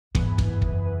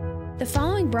The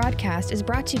following broadcast is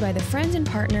brought to you by the friends and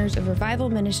partners of Revival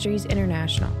Ministries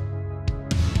International.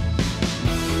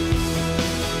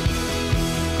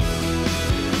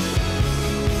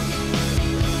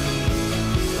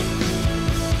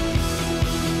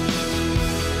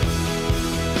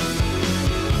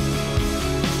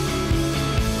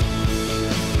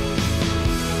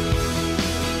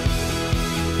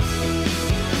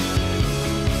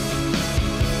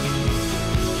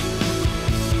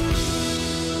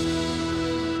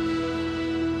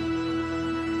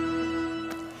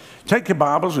 Take your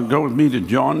Bibles and go with me to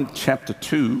John chapter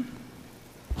 2.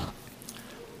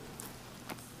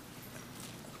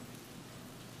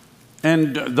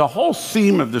 And the whole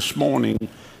theme of this morning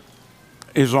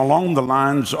is along the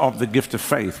lines of the gift of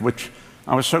faith, which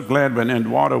I was so glad when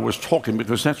Eduardo was talking,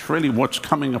 because that's really what's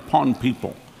coming upon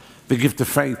people. The gift of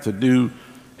faith to do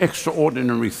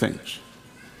extraordinary things,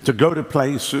 to go to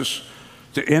places,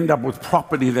 to end up with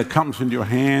property that comes into your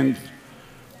hand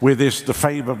where there's the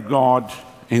favor of God.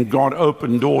 And God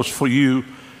opened doors for you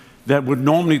that would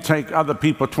normally take other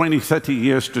people 20, 30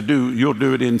 years to do. You'll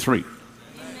do it in 3.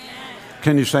 Amen.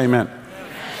 Can you say amen? Amen?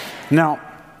 Now,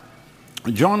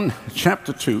 John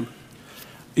chapter 2,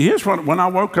 here's what, when I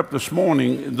woke up this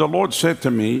morning, the Lord said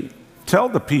to me, tell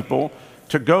the people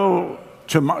to go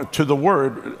to the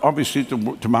word, obviously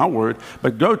to my word,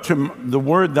 but go to the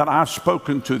word that I've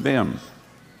spoken to them.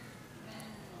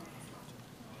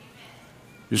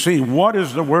 You see, what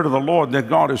is the word of the Lord that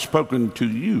God has spoken to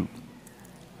you?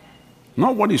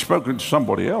 Not what He's spoken to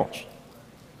somebody else.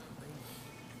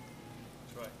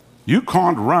 You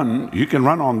can't run, you can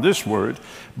run on this word,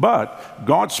 but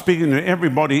God's speaking to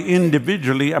everybody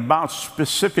individually about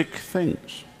specific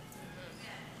things.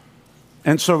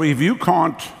 And so if you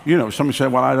can't, somebody say,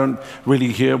 well, I don't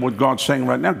really hear what God's saying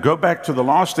right now. Go back to the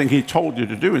last thing He told you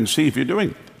to do and see if you're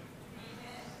doing it.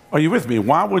 Are you with me?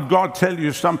 Why would God tell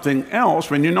you something else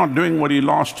when you're not doing what He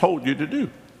last told you to do?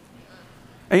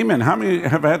 Amen. How many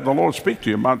have had the Lord speak to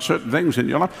you about certain things in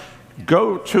your life?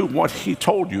 Go to what He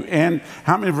told you. And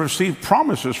how many have received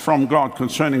promises from God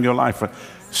concerning your life?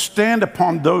 Stand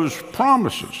upon those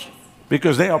promises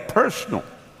because they are personal.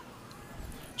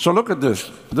 So look at this.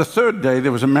 The third day,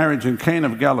 there was a marriage in Cana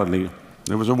of Galilee.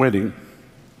 There was a wedding.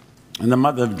 And the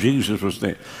mother of Jesus was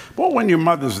there. Well, when your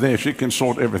mother's there, she can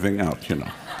sort everything out,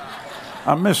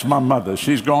 I miss my mother.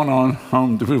 She's gone on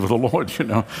home to be with the Lord,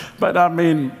 But I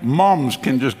mean, moms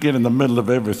can just get in the middle of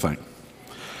everything.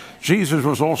 Jesus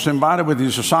was also invited with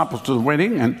His disciples to the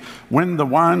wedding, and when the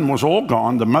wine was all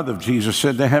gone, the mother of Jesus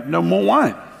said, they have no more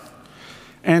wine.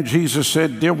 And Jesus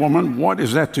said, dear woman, what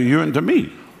is that to you and to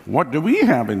me? What do we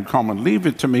have in common? Leave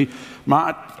it to me.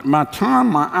 My time,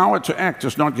 my hour to act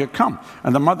has not yet come.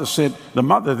 And the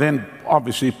mother then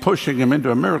obviously pushing Him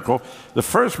into a miracle. The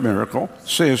first miracle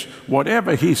says,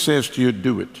 whatever He says to you,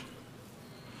 do it.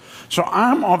 So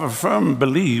I'm of a firm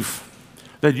belief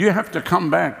that you have to come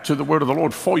back to the word of the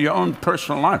Lord for your own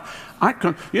personal life.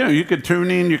 You can tune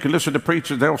in, you can listen to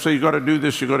preachers, they'll say, you got to do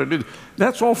this, you got to do this.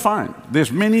 That's all fine.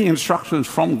 There's many instructions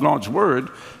from God's word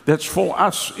that's for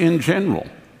us in general.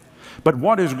 But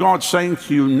what is God saying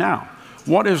to you now?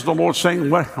 What is the Lord saying?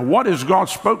 What has God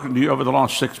spoken to you over the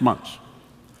last 6 months?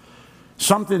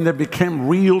 Something that became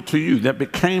real to you, that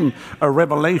became a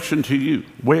revelation to you,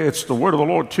 where it's the word of the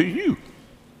Lord to you.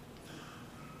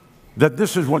 That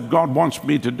this is what God wants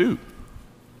me to do.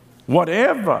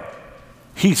 Whatever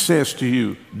He says to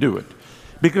you, do it.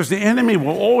 Because the enemy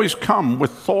will always come with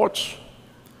thoughts.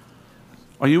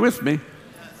 Are you with me?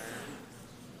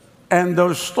 And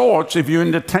those thoughts, if you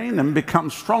entertain them, become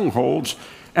strongholds,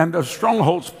 and those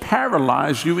strongholds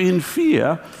paralyze you in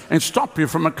fear and stop you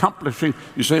from accomplishing.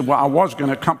 You say, well, I was going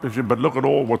to accomplish it, but look at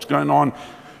all what's going on.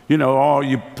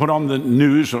 You put on the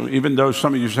news, or even though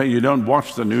some of you say you don't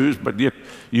watch the news, but yet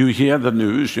you hear the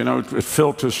news, it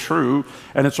filters through,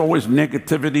 and it's always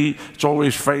negativity, it's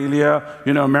always failure.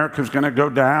 America's going to go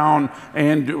down,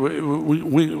 and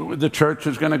the church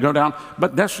is going to go down.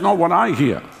 But that's not what I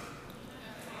hear.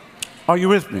 Are you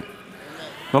with me?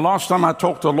 The last time I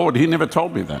talked to the Lord, He never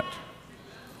told me that,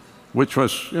 which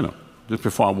was, just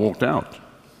before I walked out.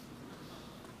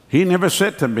 He never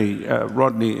said to me,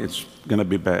 Rodney, it's going to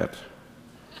be bad.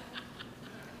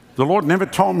 The Lord never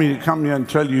told me to come here and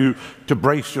tell you to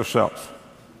brace yourself.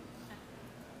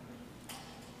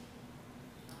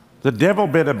 The devil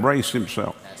better brace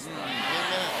himself.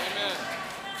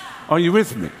 Are you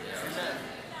with me?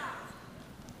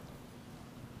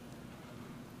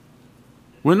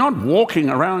 We're not walking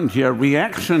around here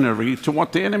reactionary to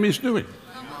what the enemy's doing.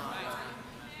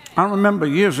 I remember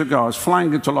years ago, I was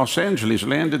flying into Los Angeles,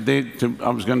 landed there, I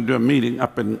was going to do a meeting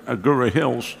up in Agoura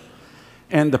Hills,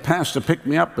 And the pastor picked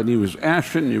me up, and he was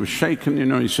ashen, he was shaking, you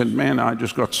know. He said, man, I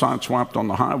just got sideswiped on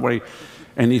the highway.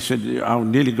 And he said, I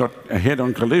nearly got a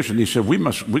head-on collision. He said, we're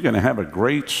going to have a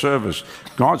great service.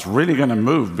 God's really going to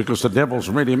move because the devil's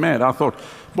really mad. I thought,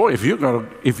 boy, if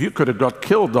you could have got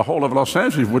killed, the whole of Los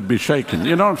Angeles would be shaken.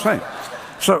 You know what I'm saying?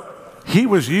 So he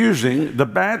was using the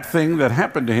bad thing that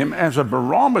happened to him as a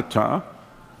barometer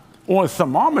or a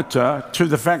thermometer to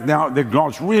the fact now that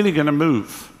God's really going to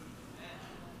move.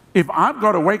 If I've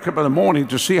got to wake up in the morning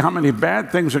to see how many bad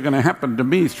things are going to happen to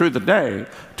me through the day,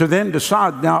 to then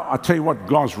decide, now, I'll tell you what,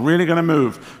 God's really going to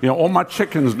move. You know, all my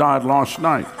chickens died last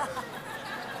night.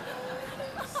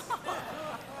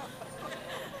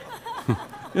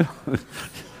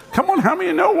 Come on, how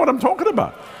many know what I'm talking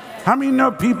about? How many know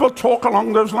people talk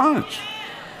along those lines?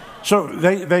 So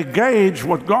they gauge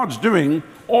what God's doing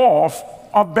off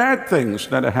of bad things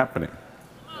that are happening.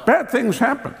 Bad things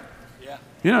happen.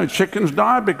 You know, chickens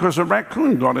die because a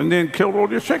raccoon got in there and killed all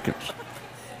your chickens.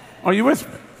 Are you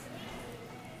with me?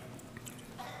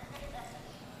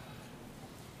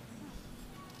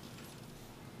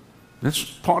 That's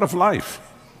part of life.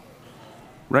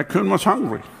 Raccoon was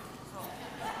hungry.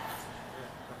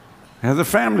 Has a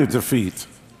family to feed.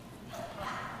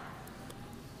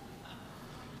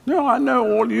 No, I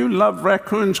know all you love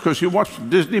raccoons because you watch the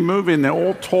Disney movie and they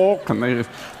all talk and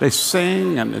they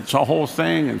sing and it's a whole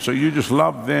thing, and so you just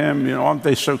love them. You know, aren't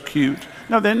they so cute?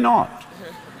 No, they're not.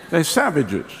 They're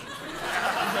savages.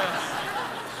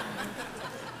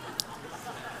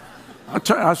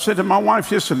 I said to my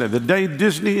wife yesterday, the day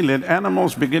Disney let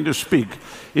animals begin to speak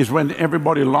is when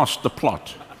everybody lost the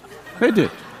plot. They did.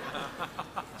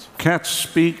 Cats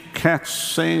speak, cats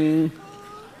sing.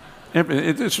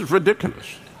 It's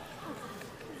ridiculous.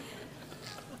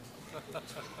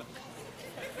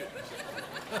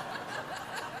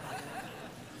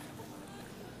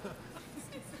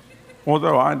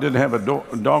 Although I did have a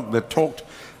dog that talked,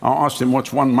 I asked him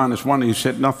what's 1 minus 1, he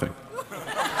said nothing.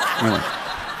 Anyway.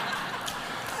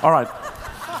 All right.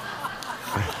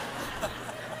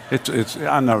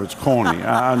 I know it's corny,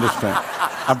 I understand.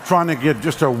 I'm trying to get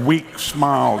just a weak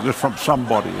smile just from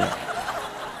somebody.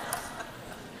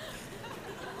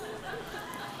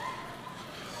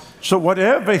 So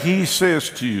whatever he says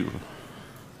to you,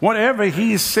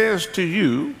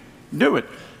 do it.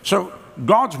 So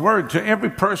God's word to every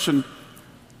person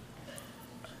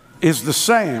is the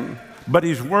same, but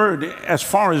his word as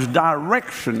far as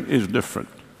direction is different.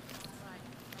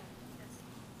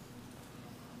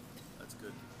 That's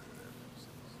good.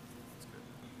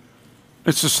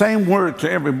 It's the same word to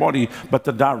everybody, but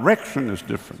the direction is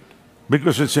different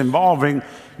because it's involving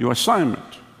your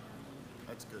assignment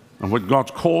and what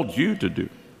God's called you to do.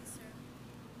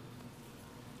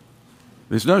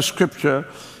 There's no scripture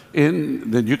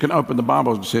that you can open the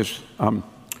Bible and says,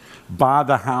 buy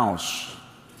the house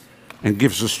and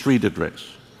gives the street address.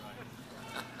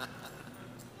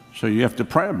 So you have to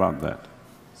pray about that.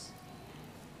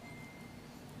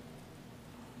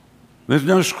 There's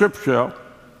no scripture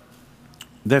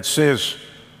that says,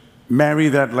 marry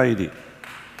that lady.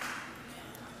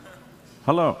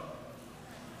 Hello.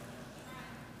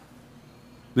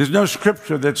 There's no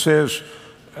scripture that says,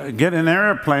 get an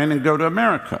airplane and go to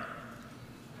America,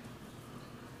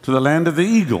 to the land of the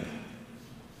eagle.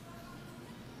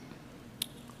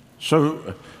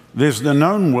 So there's the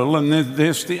known will and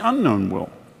there's the unknown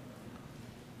will.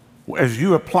 As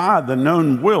you apply the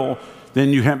known will, then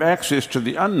you have access to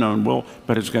the unknown will,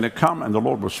 but it's going to come and the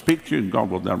Lord will speak to you and God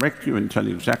will direct you and tell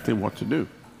you exactly what to do.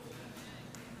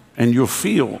 And you'll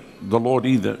feel the Lord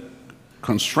either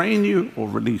constrain you or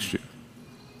release you.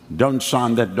 Don't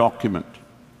sign that document.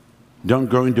 Don't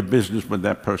go into business with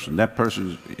that person. That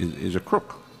person is a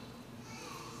crook.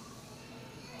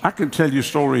 I can tell you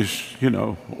stories, you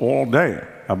know, all day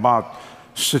about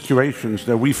situations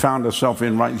that we found ourselves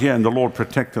in right here and the Lord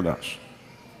protected us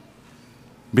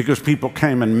because people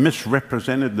came and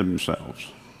misrepresented themselves.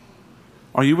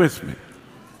 Are you with me?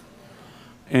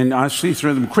 And I see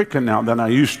through them quicker now than I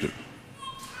used to.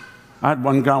 I had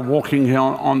one guy walking here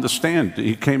on the stand.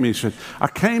 He came and he said, I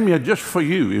came here just for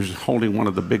you. He was holding one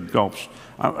of the big gulps.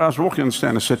 I was walking on the stand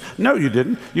and I said, no, you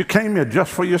didn't. You came here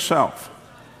just for yourself.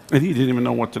 And he didn't even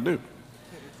know what to do.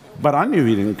 But I knew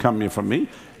he didn't come here for me.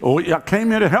 Oh, I came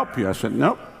here to help you. I said,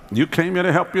 no, you came here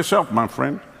to help yourself, my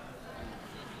friend.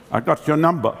 I got your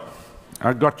number.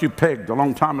 I got you pegged a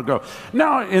long time ago.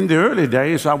 Now, in the early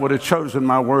days, I would have chosen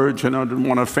my words, you know, didn't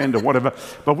want to offend or whatever.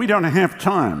 But we don't have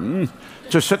time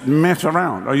to sit and mess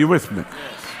around. Are you with me?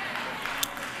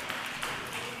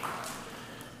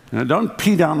 Now, don't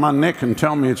pee down my neck and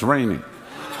tell me it's raining.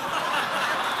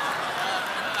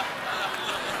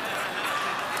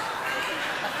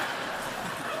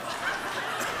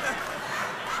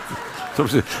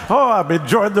 So we say, oh, I've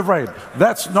enjoyed the rain.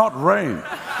 That's not rain.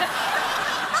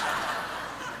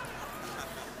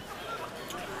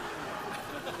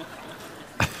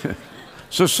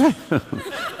 So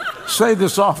say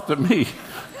this after me.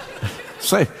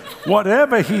 Say,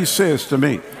 whatever he says to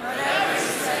me,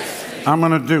 I'm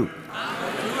going to do.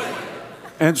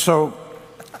 And so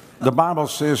the Bible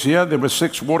says here there were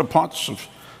 6 water pots of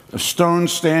stone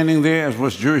standing there, as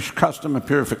was Jewish custom of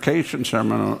purification,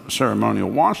 ceremonial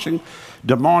washing,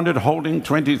 demanded holding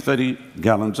 20, 30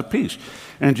 gallons apiece.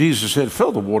 And Jesus said,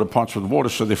 fill the water pots with water.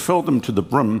 So they filled them to the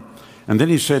brim. And then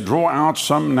he said, draw out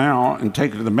some now and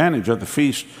take it to the manager of the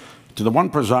feast, to the one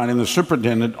presiding, the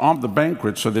superintendent of the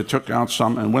banquet. So they took out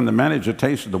some, and when the manager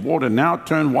tasted the water, now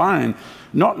turned wine,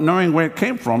 not knowing where it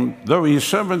came from, though his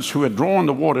servants who had drawn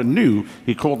the water knew,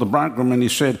 he called the bridegroom and he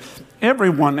said,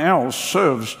 everyone else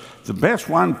serves the best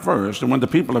wine first, and when the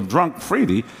people have drunk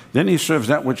freely, then he serves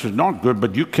that which is not good,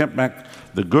 but you kept back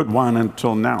the good wine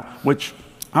until now. Which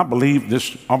I believe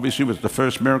this obviously was the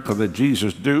first miracle that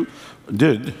Jesus did.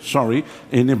 And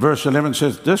in verse 11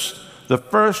 says, this, the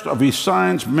first of his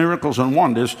signs, miracles, and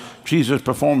wonders Jesus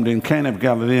performed in Cana of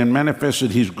Galilee and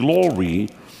manifested his glory.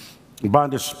 By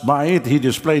it he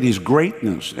displayed his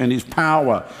greatness and his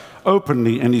power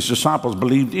openly, and his disciples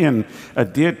believed in,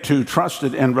 adhered to,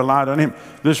 trusted, and relied on him.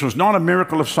 This was not a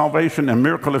miracle of salvation, a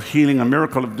miracle of healing, a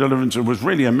miracle of deliverance. It was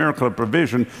really a miracle of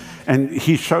provision, and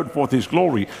he showed forth his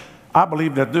glory. I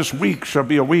believe that this week shall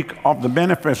be a week of the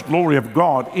manifest glory of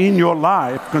God in your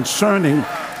life concerning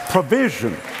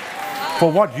provision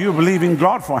for what you believe in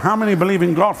God for. How many believe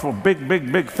in God for big,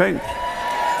 big, big things?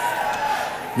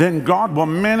 Then God will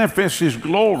manifest his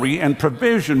glory and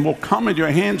provision will come in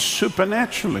your hands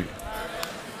supernaturally.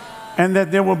 And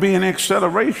that there will be an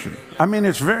acceleration. I mean,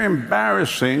 it's very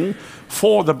embarrassing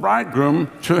for the bridegroom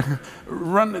to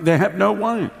run, they have no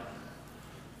wine.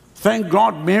 Thank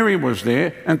God Mary was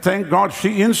there, and thank God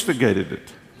she instigated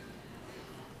it.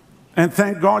 And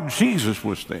thank God Jesus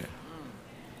was there.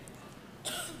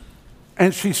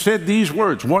 And she said these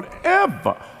words,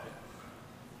 whatever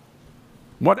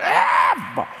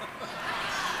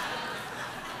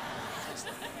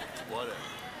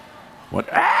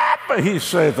he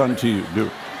saith unto you,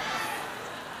 do.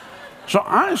 So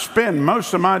I spend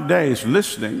most of my days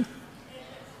listening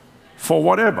for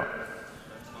whatever.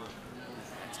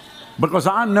 Because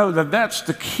I know that that's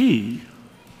the key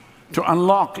to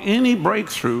unlock any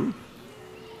breakthrough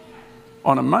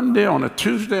on a Monday, on a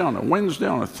Tuesday, on a Wednesday,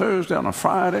 on a Thursday, on a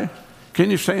Friday.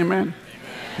 Can you say amen?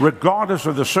 Regardless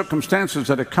of the circumstances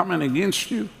that are coming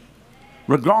against you,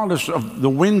 regardless of the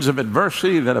winds of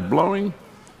adversity that are blowing.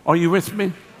 Are you with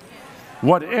me?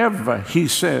 Whatever he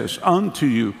says unto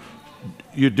you,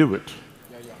 you do it.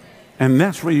 And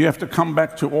that's where you have to come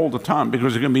back to all the time,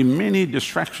 because there are going to be many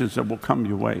distractions that will come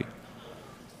your way.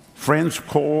 Friends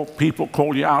call, people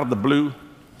call you out of the blue.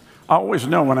 I always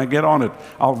know when I get on it,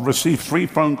 I'll receive 3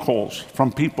 phone calls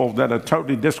from people that are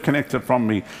totally disconnected from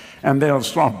me, and they'll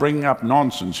start bringing up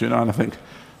nonsense, and I think,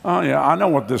 oh yeah, I know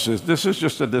what this is. This is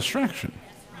just a distraction.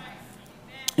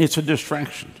 It's a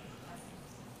distraction.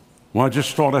 Well, I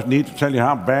just thought I need to tell you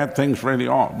how bad things really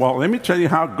are. Well, let me tell you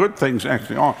how good things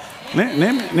actually are.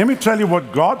 Let me tell you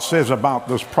what God says about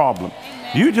this problem.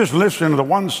 You just listen to the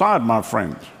one side, my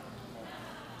friends.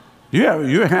 You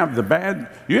have the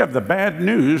bad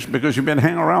news because you've been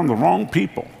hanging around the wrong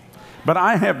people. But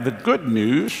I have the good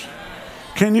news.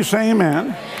 Can you say amen?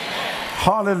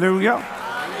 Hallelujah.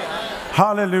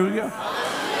 Hallelujah.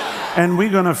 And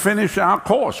we're going to finish our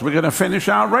course. We're going to finish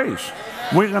our race.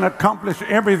 We're going to accomplish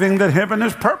everything that heaven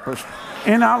has purposed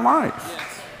in our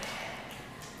life,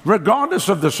 regardless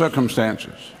of the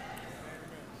circumstances.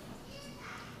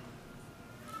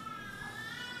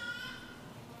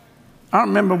 I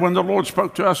remember when the Lord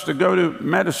spoke to us to go to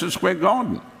Madison Square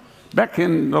Garden back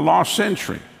in the last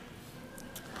century.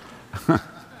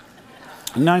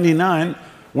 In 99,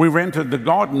 we rented the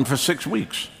garden for 6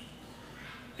 weeks.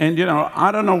 And,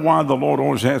 I don't know why the Lord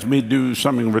always has me do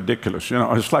something ridiculous.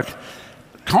 It's like,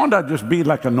 can't I just be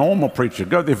like a normal preacher?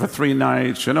 Go there for 3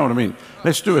 nights, you know what I mean?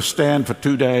 Let's do a stand for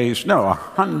 2 days. No,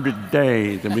 100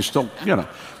 days, and we're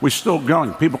still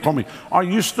going. People call me, are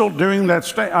you still doing that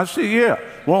stand? I say, yeah.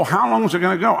 Well, how long is it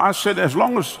going to go? I said, as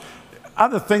long as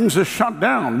other things are shut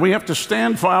down, we have to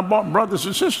stand for our brothers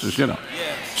and sisters, Yes.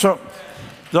 So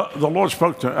the Lord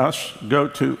spoke to us,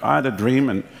 I had a dream,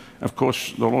 and of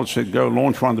course, the Lord said, go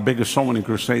launch one of the biggest soul winning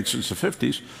crusades since the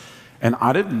 50s. And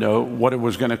I didn't know what it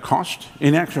was going to cost.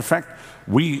 In actual fact,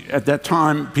 at that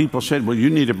time, people said, well, you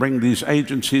need to bring these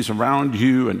agencies around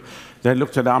you. And they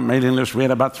looked at our mailing list. We had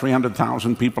about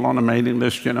 300,000 people on the mailing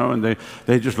list, you know, and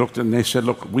they just looked and they said,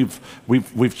 look,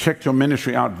 we've checked your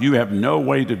ministry out. You have no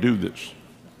way to do this.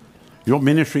 Your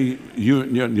ministry, you're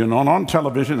not on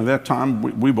television. At that time,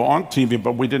 we were on TV,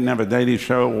 but we didn't have a daily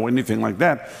show or anything like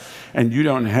that. And you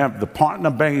don't have the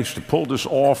partner base to pull this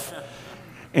off.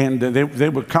 And they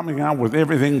were coming out with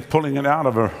everything, pulling it out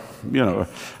of a, you know,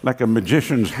 like a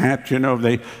magician's hat, you know.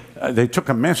 They took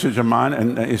a message of mine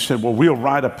and they said, well, we'll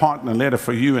write a partner letter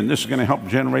for you, and this is going to help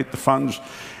generate the funds.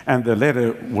 And the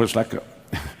letter was like a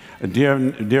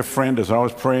dear friend, as I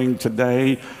was praying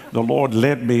today, the Lord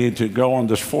led me to go on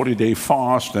this 40-day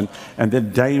fast, and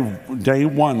then day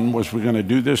one was we're going to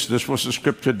do this. This was the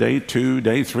scripture. Day 2,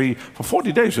 day 3, for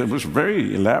 40 days. It was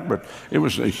very elaborate. It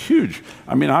was a huge.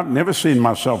 I mean, I've never seen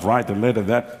myself write a letter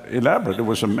that elaborate. It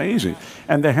was amazing,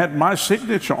 and they had my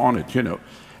signature on it, you know,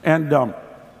 and.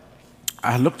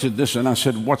 I looked at this and I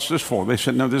said, what's this for? They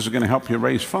said, no, this is going to help you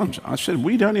raise funds. I said,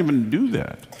 we don't even do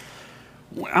that.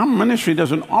 Our ministry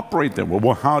doesn't operate that way.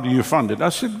 Well, how do you fund it? I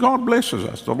said, God blesses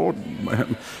us. The Lord,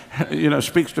 you know,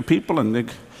 speaks to people, and they,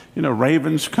 you know,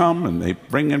 ravens come and they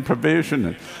bring in provision.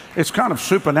 And it's kind of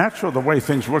supernatural the way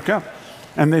things work out.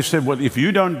 And they said, well, if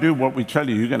you don't do what we tell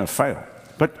you, you're going to fail.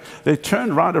 But they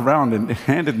turned right around and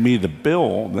handed me the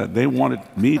bill that they wanted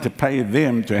me to pay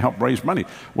them to help raise money,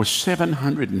 was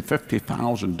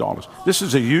 $750,000. This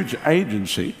is a huge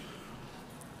agency.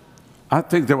 I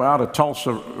think they were out of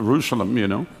Tulsa, Jerusalem, you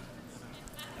know.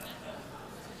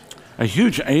 A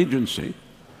huge agency,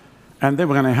 and they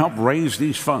were going to help raise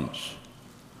these funds.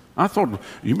 I thought,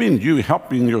 you mean you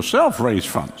helping yourself raise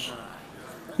funds?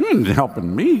 You weren't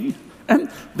helping me.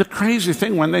 And the crazy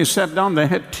thing, when they sat down, they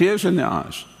had tears in their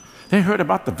eyes. They heard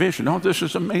about the vision. Oh, this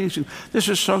is amazing. This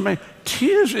is so amazing.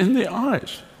 Tears in their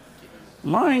eyes.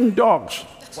 Lying dogs.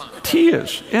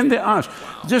 Tears in their eyes.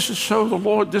 This is so the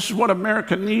Lord, this is what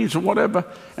America needs, or whatever.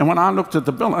 And when I looked at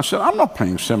the bill, I said, I'm not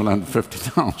paying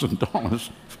 $750,000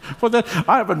 for that.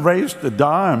 I haven't raised a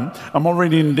dime. I'm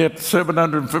already in debt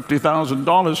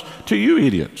 $750,000 to you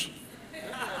idiots.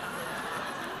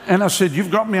 And I said,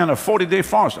 you've got me on a 40-day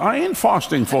fast. I ain't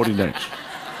fasting 40 days.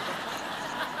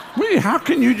 Really, how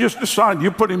can you just decide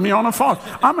you're putting me on a fast?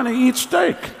 I'm going to eat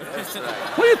steak.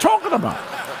 What are you talking about?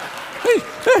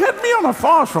 They had me on a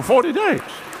fast for 40 days.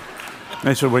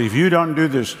 They said, well, if you don't do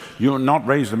this, you'll not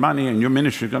raise the money and your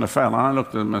ministry is going to fail. And I looked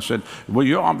at them and I said, well,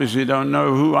 you obviously don't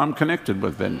know who I'm connected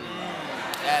with then.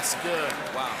 That's good.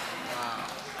 Wow.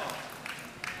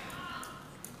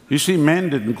 You see, man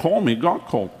didn't call me, God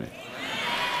called me.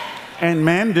 And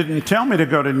man didn't tell me to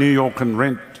go to New York and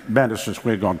rent Madison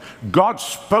Square Garden. God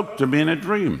spoke to me in a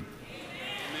dream.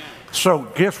 So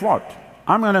guess what?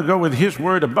 I'm going to go with his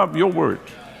word above your word.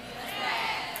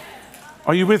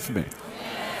 Are you with me?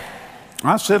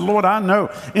 I said, Lord, I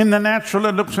know in the natural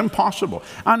it looks impossible.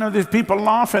 I know there's people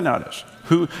laughing at us.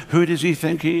 Who does he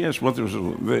think he is? Well,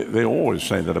 they always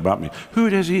say that about me. Who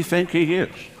does he think he is?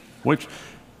 Which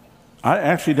I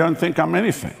actually don't think I'm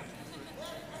anything.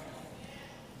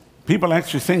 People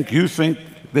actually think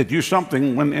that you're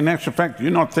something when in actual fact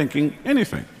you're not thinking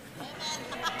anything.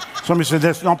 Somebody said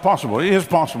that's not possible. It is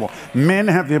possible. Men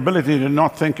have the ability to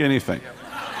not think anything.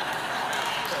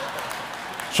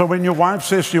 So when your wife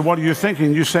says to you, what are you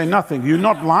thinking? You say nothing. You're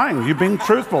not lying. You're being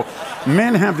truthful.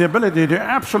 Men have the ability to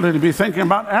absolutely be thinking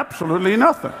about absolutely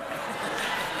nothing.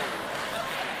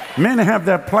 Men have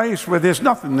that place where there's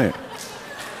nothing there.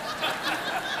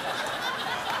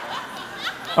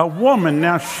 A woman,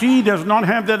 now she does not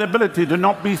have that ability to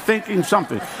not be thinking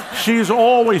something. She's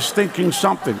always thinking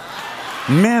something.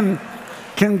 Men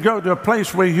can go to a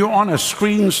place where you're on a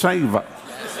screensaver.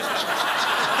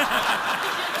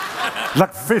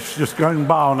 Like fish just going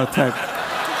by on a tank.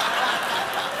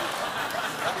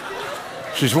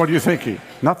 She says, what are you thinking?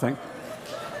 Nothing.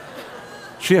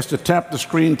 She has to tap the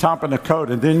screen, type in a code,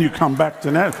 and then you come back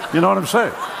to that. You know what I'm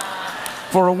saying?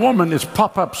 For a woman, it's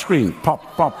pop-up screen.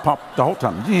 Pop, pop, pop, the whole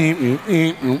time.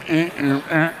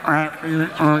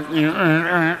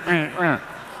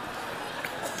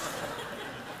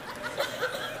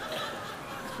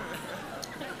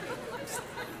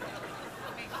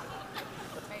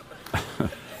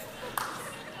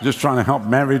 Just trying to help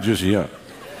marriages here.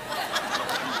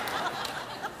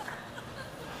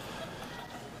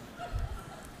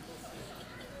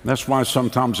 That's why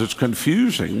sometimes it's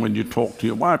confusing when you talk to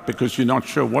your wife, because you're not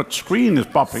sure what screen is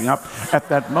popping up at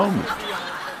that moment.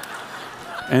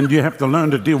 And you have to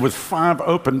learn to deal with 5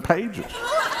 open pages.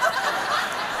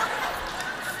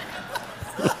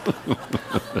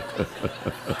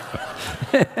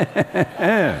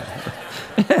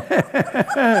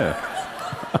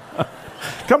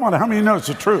 Come on, how many know it's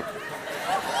the truth?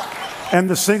 And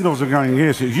the singles are going,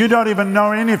 yes, you don't even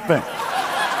know anything.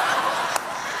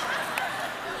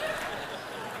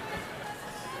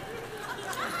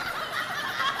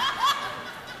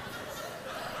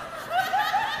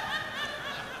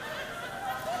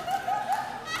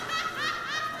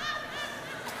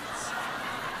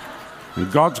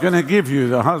 And God's going to give you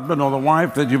the husband or the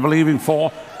wife that you're believing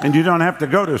for, and you don't have to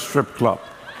go to a strip club.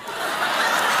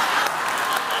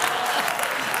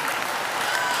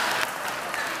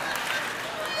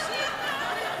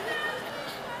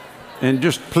 And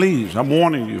just please, I'm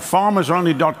warning you,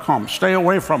 farmersonly.com, stay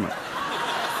away from it.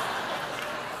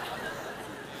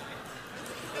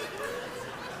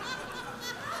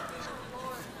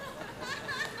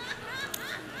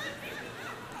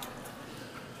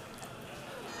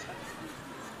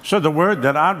 So the word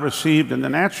that I'd received in the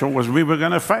natural was we were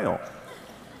going to fail.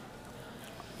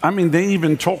 I mean, they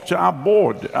even talked to our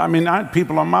board. I mean, I had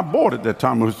people on my board at that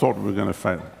time who thought we were going to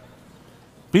fail.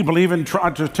 People even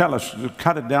tried to tell us to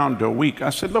cut it down to a week. I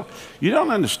said, look, you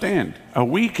don't understand. A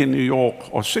week in New York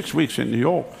or 6 weeks in New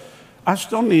York, I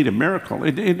still need a miracle.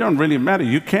 It don't really matter.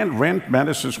 You can't rent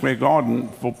Madison Square Garden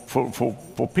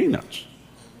for peanuts.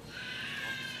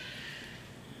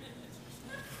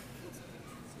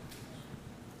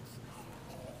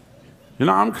 You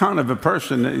know, I'm kind of a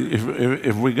person,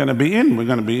 if we're going to be in, we're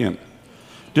going to be in.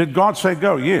 Did God say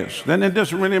go? Yes. Then it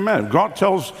doesn't really matter. God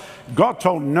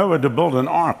told Noah to build an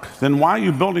ark. Then why are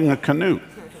you building a canoe?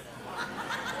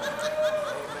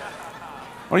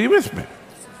 Are you with me?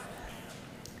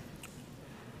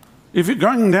 If you're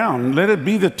going down, let it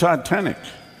be the Titanic.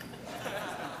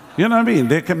 You know what I mean?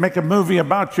 They can make a movie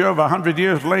about you over 100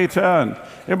 years later, and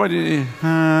everybody,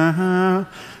 na, na,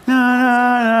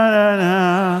 na,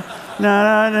 na.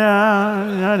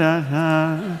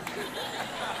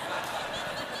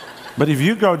 But if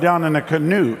you go down in a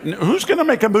canoe, who's going to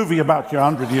make a movie about you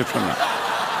 100 years from now?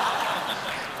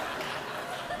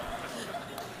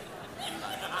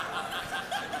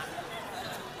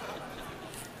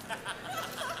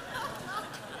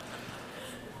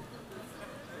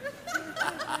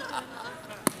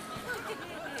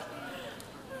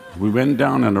 We went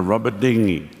down in a rubber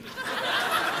dinghy.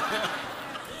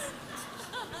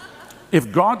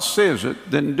 If God says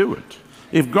it, then do it.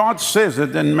 If God says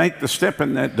it, then make the step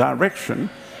in that direction,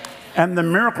 and the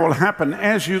miracle will happen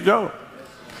as you go.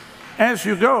 As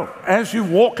you go. As you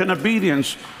walk in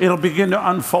obedience, it'll begin to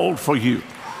unfold for you.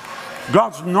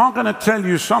 God's not going to tell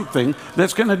you something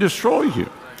that's going to destroy you.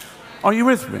 Are you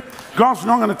with me? God's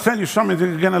not going to tell you something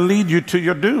that's going to lead you to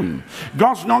your doom.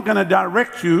 God's not going to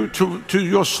direct you to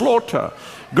your slaughter.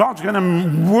 God's going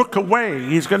to work a way.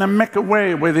 He's going to make a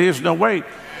way where there is no way.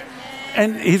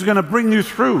 And he's going to bring you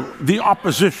through the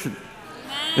opposition.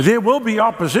 There will be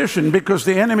opposition because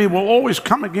the enemy will always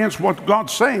come against what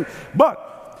God's saying.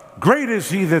 But greater is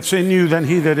he that's in you than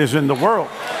he that is in the world.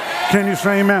 Can you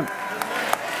say amen?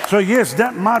 So yes,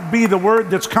 that might be the word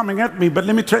that's coming at me, but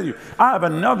let me tell you, I have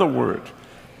another word,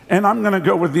 and I'm going to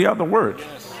go with the other word.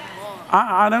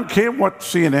 I don't care what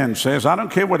CNN says. I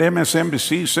don't care what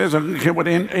MSNBC says. I don't care what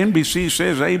NBC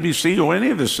says, ABC, or any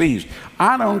of the C's.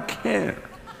 I don't care.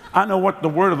 I know what the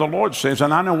word of the Lord says,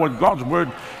 and I know what God's word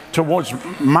towards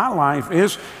my life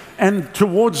is and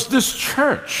towards this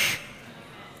church.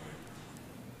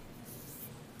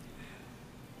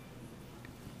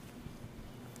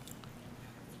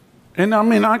 And I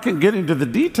mean, I can get into the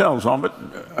details of it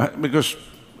because,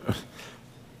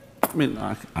 I mean,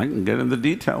 I can get into the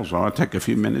details. I'll take a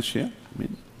few minutes here. I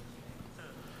mean,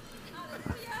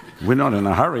 we're not in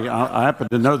a hurry. I happen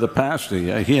to know the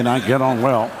pastor. He and I get on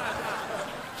well.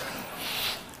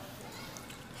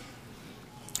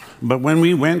 But when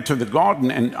we went to the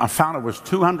garden, and I found it was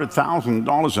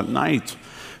 $200,000 a night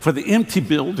for the empty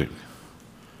building.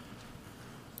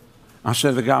 I said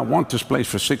to the guy, I want this place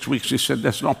for 6 weeks. He said,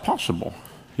 that's not possible.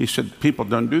 He said, people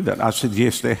don't do that. I said,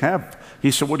 yes, they have. He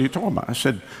said, what are you talking about? I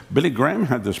said, Billy Graham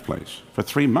had this place for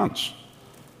 3 months.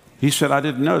 He said, I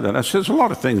didn't know that. I said, there's a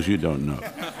lot of things you don't know.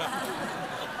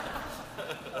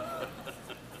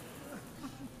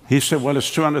 He said, well, it's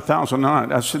 $200,000 a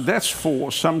night. I said, that's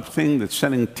for something that's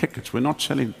selling tickets. We're not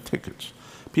selling tickets.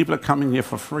 People are coming here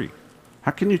for free.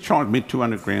 How can you charge me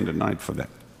 $200,000 a night for that?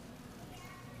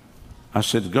 I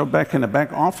said, go back in the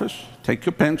back office, take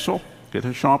your pencil, get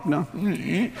a sharpener,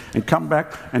 and come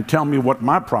back and tell me what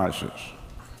my price is.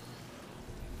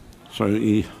 So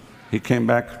he came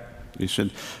back. He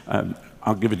said,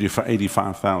 I'll give it to you for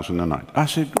 $85,000 a night. I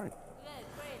said, great.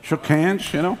 Shook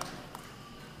hands, you know.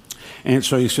 And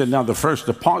so he said, now the first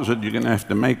deposit you're going to have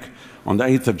to make on the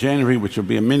 8th of January, which will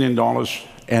be $1 million,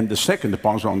 and the second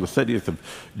deposit on the 30th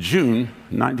of June,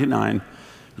 99,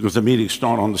 because the meetings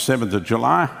start on the 7th of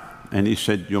July. And he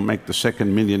said, you'll make the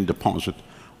second $1 million deposit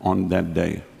on that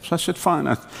day. So I said,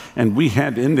 fine. And we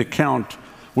had in the account,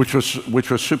 which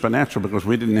was supernatural, because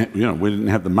we didn't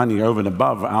have the money over and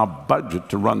above our budget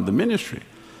to run the ministry.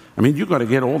 I mean, you've got to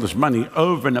get all this money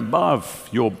over and above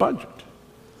your budget.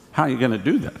 How are you going to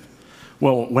do that?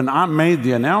 Well, when I made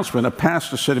the announcement, a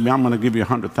pastor said to me, I'm going to give you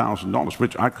 $100,000,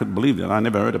 which I couldn't believe that. I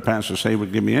never heard a pastor say he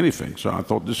would give me anything. So I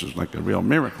thought this is like a real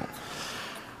miracle.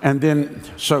 And then,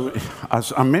 so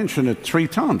I mentioned it 3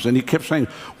 times, and he kept saying,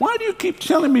 why do you keep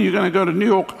telling me you're going to go to New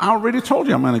York? I already told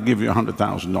you I'm going to give you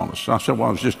 $100,000. So I said, well,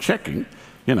 I was just checking.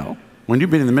 You know, when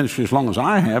you've been in the ministry as long as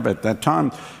I have, at that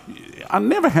time, I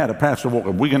never had a pastor walk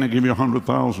up, we're going to give you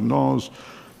 $100,000.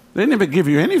 They never give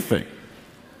you anything.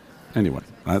 Anyway,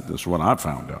 that's what I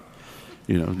found out.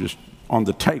 You know, just on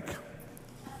the take,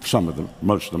 some of them,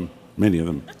 most of them, many of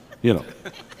them, you know.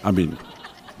 I mean,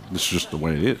 it's just the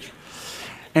way it is.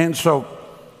 And so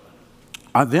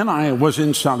then I was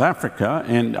in South Africa,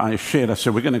 and I said,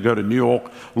 we're going to go to New York,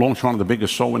 launch one of the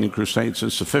biggest soul-winning crusades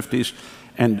since the 50s.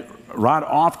 And right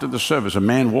after the service, a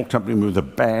man walked up to me with a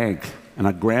bag, and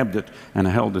I grabbed it, and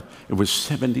I held it. It was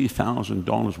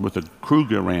 $70,000 worth of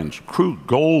Krugerrands,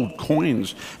 gold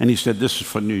coins. And he said, this is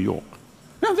for New York.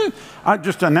 Now, I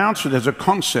just announced it as a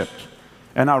concept,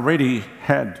 and I already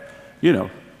had, you know,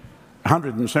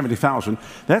 $170,000.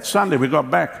 That Sunday, we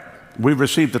got back. We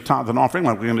received the tithe and offering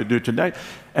like we're going to do today.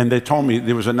 And they told me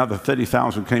there was another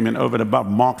 30,000 came in over and above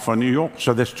marked for New York.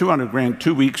 So there's 200 grand,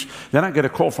 2 weeks. Then I get a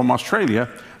call from Australia,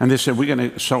 and they said, we're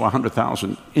going to sow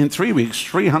 100,000. In 3 weeks,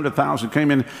 300,000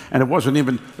 came in, and it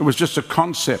was just a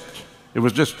concept. It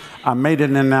was just, I made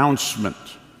an announcement.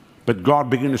 But God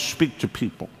began to speak to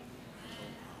people.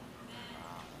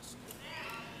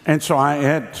 And so I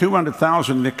had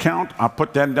 200,000 in the account. I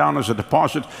put that down as a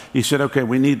deposit. He said, okay,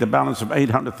 we need the balance of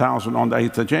 800,000 on the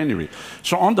 8th of January.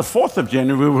 So on the 4th of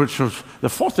January, which was the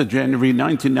 4th of January,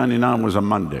 1999 was a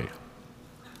Monday.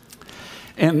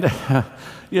 And,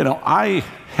 you know, I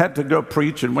had to go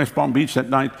preach in West Palm Beach that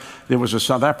night. There was a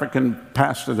South African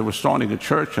pastor that was starting a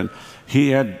church, and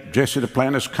he had Jesse the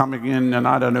Planners coming in, and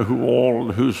I don't know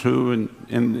who's who,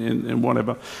 and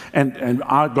whatever. And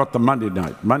I got the Monday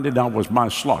night. Monday night was my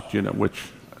slot, you know, which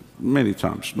many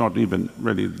times, not even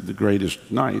really the greatest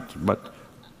night, but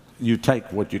you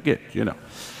take what you get, you know.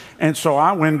 And so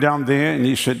I went down there, and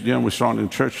he said, you know, we're starting a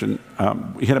church, and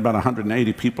we had about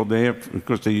 180 people there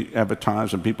because they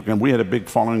advertised, and people came. We had a big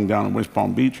following down in West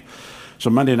Palm Beach. So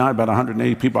Monday night, about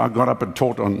 180 people. I got up and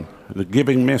taught on the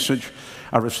giving message.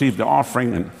 I received the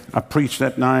offering, and I preached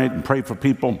that night and prayed for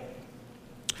people.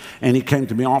 And he came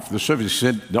to me after the service. He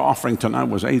said, the offering tonight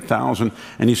was 8,000.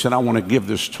 And he said, I want to give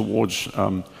this towards,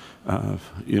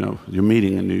 you know, your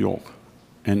meeting in New York.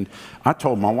 And I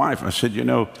told my wife, I said, you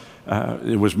know,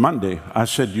 it was Monday. I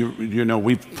said, you know,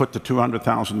 we've put the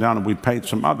 200,000 down, and we paid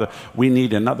some other. We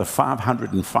need another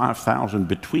 505,000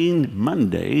 between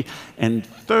Monday and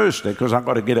Thursday, because I've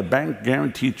got to get a bank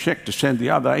guaranteed check to send the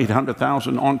other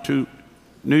 800,000 on to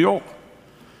New York.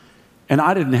 And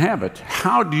I didn't have it.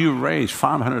 How do you raise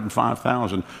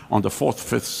 505,000 on the 4th,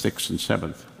 5th, 6th, and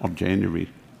 7th of January?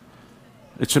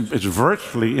 It's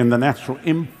virtually, in the natural,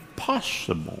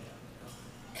 impossible.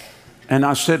 And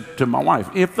I said to my wife,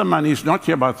 if the money's not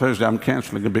here by Thursday, I'm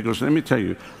canceling it, because let me tell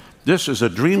you, this is a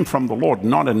dream from the Lord,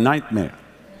 not a nightmare.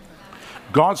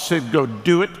 God said, go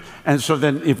do it. And so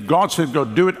then if God said, go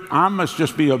do it, I must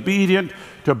just be obedient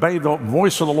to obey the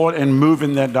voice of the Lord and move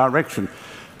in that direction.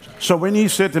 So when he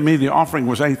said to me the offering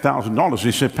was $8,000,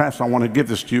 he said, Pastor, I want to give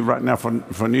this to you right now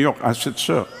for New York. I said,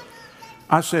 sir,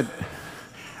 I said,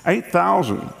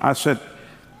 8,000. I said,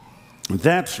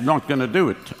 that's not going to do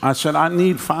it. I said, I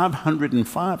need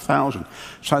 505,000.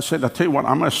 So I said, I'll tell you what,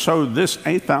 I'm going to sow this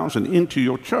 8,000 into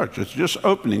your church. It's just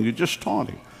opening. You're just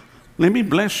starting. Let me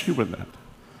bless you with that.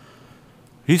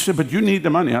 He said, but you need the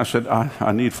money. I said,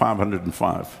 I need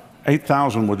 505.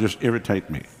 8,000 will just irritate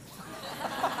me.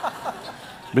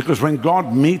 Because when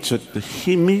God meets it,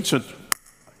 he meets it.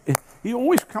 He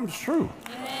always comes through.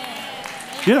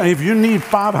 You know, if you need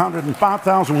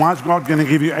 505,000, why is God going to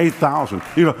give you 8,000?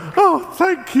 You go, oh,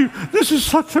 thank you. This is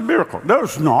such a miracle. No,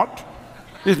 it's not.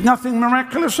 There's nothing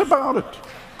miraculous about it.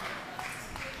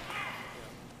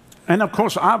 And of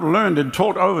course, I've learned and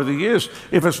taught over the years,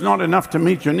 if it's not enough to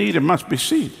meet your need, it must be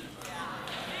seed.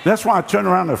 That's why I turned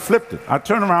around and flipped it. I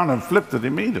turned around and flipped it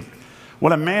immediately.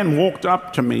 Well, a man walked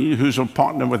up to me who's a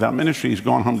partner with our ministry. He's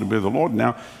gone home to be with the Lord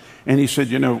now. And he said,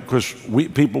 you know, because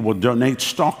people will donate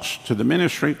stocks to the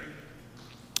ministry.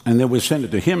 And then we send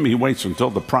it to him. He waits until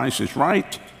the price is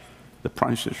right. The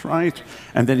price is right.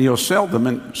 And then he'll sell them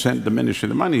and send the ministry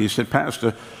the money. He said,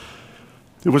 Pastor,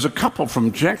 there was a couple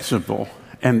from Jacksonville,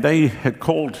 and they had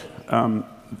called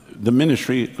the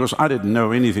ministry, because I didn't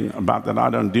know anything about that. I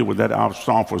don't deal with that. Our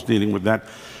staff was dealing with that.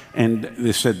 And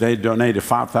they said they donated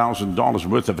 $5,000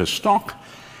 worth of his stock.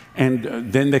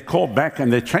 And then they called back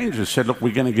and they changed it, said, look,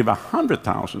 we're going to give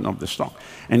 100,000 of the stock.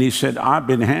 And he said, I've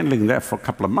been handling that for a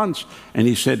couple of months. And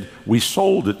he said, we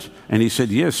sold it. And he said,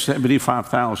 yes,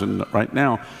 75,000 right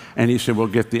now. And he said, we'll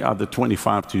get the other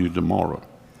 25 to you tomorrow.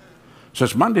 So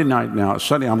it's Monday night now.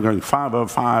 Sunday I'm going 5:05,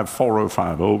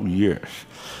 4:05. Oh, yes.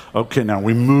 Okay, now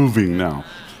we're moving now.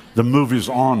 The movie's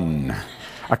on.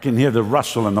 I can hear the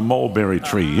rustle in the mulberry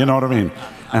tree. You know what I mean?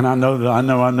 And I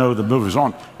know the movie's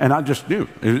on. And I just knew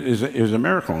it was a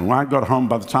miracle. And when I got home,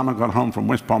 by the time I got home from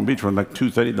West Palm Beach, it was like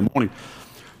 2:30 in the morning.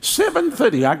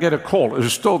 7:30, I get a call. It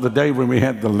was still the day when we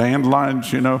had the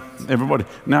landlines, you know.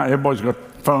 Now everybody's got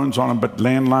phones on them, but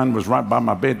landline was right by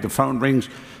my bed. The phone rings.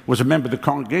 Was a member of the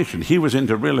congregation. He was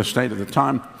into real estate at the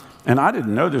time. And I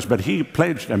didn't know this, but he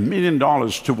pledged $1 million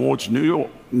towards New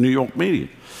York meeting.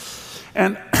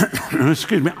 And,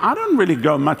 excuse me, I don't really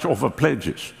go much off of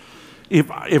pledges. If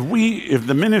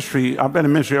the ministry, I've been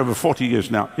in ministry over 40 years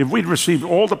now, if we'd received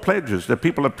all the pledges that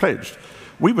people have pledged,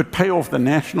 we would pay off the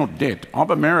national debt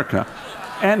of America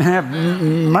and have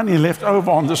money left over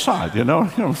on the side, you know?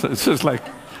 It's just like,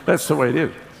 that's the way it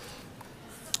is.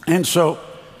 And so,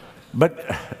 but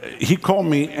he called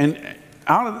me and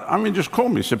just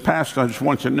called me. He said, Pastor, I just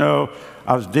want you to know,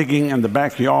 I was digging in the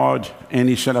backyard, and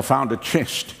he said, I found a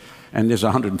chest, and there's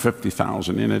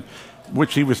 150,000 in it,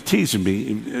 which he was teasing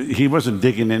me. He wasn't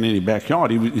digging in any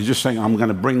backyard. He was just saying, I'm going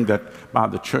to bring that by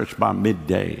the church by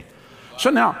midday.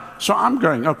 So I'm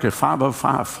going, okay,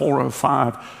 5:05,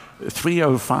 4:05,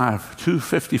 3:05,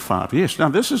 2:55. Yes, now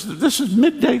this is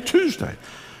midday Tuesday.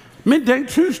 Midday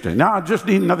Tuesday. Now I just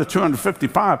need another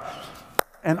 255.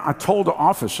 And I told the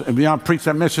office, and I preached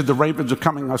that message, the ravens are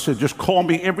coming. I said, just call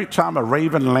me every time a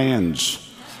raven lands.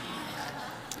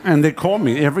 And they called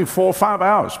me every 4 or 5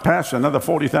 hours. Pastor, another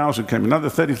 40,000 came, another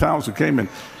 30,000 came in,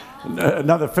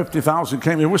 another 50,000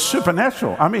 came in. It was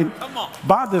supernatural. I mean,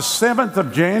 by the 7th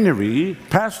of January,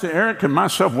 Pastor Eric and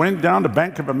myself went down to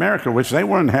Bank of America, which they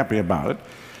weren't happy about it.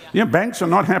 You know, banks are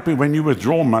not happy when you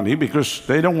withdraw money because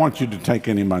they don't want you to take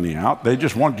any money out. They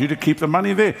just want you to keep the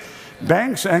money there.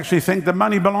 Banks actually think the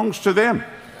money belongs to them.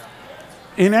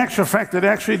 In actual fact, it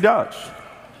actually does.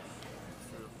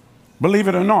 Believe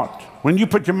it or not, when you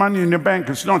put your money in your bank,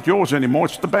 it's not yours anymore,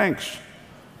 it's the bank's.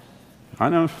 I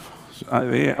know,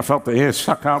 I felt the air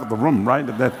suck out of the room right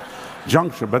at that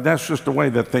juncture, but that's just the way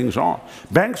that things are.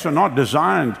 Banks are not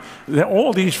designed,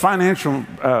 all these financial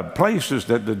places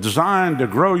that are designed to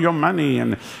grow your money,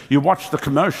 and you watch the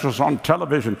commercials on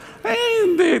television, they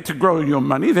ain't there to grow your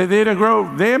money, they're there to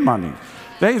grow their money.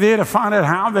 They're there to find out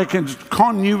how they can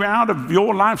con you out of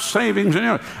your life savings. And,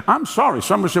 you know, I'm sorry,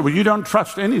 someone said, well, you don't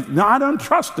trust anything. No, I don't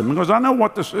trust them because I know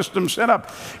what the system's set up.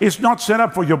 It's not set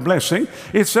up for your blessing.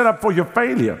 It's set up for your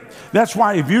failure. That's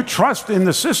why if you trust in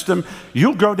the system,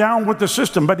 you'll go down with the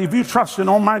system. But if you trust in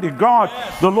Almighty God,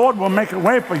 the Lord will make a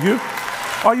way for you.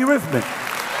 Are you with me?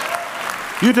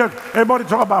 Everybody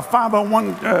talk about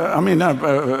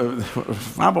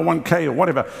 501k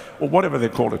or whatever they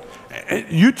call it.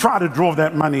 You try to draw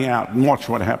that money out and watch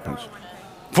what happens.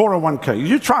 401k.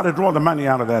 You try to draw the money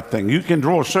out of that thing. You can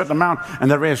draw a certain amount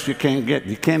and the rest you can't get.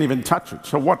 You can't even touch it.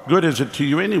 So what good is it to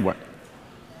you anyway?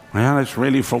 Well, it's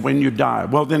really for when you die.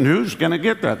 Well, then who's going to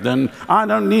get that? Then I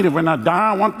don't need it when I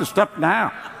die. I want the stuff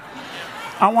now.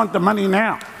 I want the money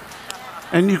now.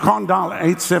 And you can't dial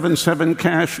 877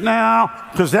 cash now,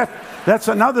 because that's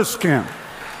another scam.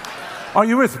 Are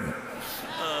you with me?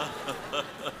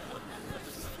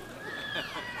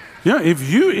 You know,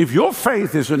 if your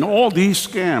faith is in all these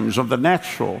scams of the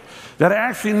natural that are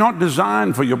actually not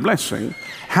designed for your blessing,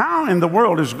 how in the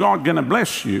world is God going to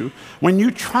bless you when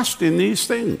you trust in these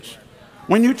things?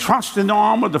 When you trust in the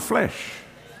arm of the flesh?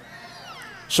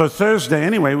 So Thursday,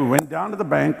 anyway, we went down to the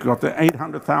bank, got the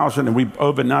 800,000, and we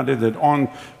overnighted it on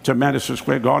to Madison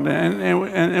Square Garden, and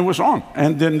it was on.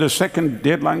 And then the second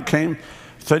deadline came,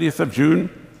 30th of June.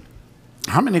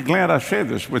 How many glad I shared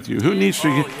this with you? Who needs to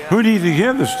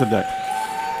hear this today?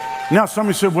 Now,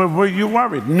 somebody said, well, were you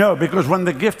worried? No, because when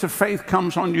the gift of faith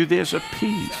comes on you, there's a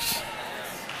peace.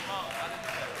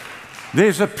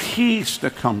 There's a peace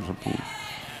that comes upon you.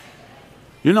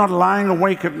 You're not lying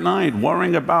awake at night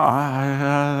worrying about,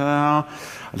 I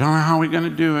don't know how we're going to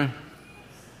do it.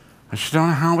 I just don't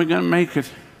know how we're going to make it.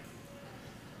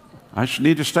 I just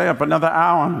need to stay up another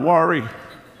hour and worry.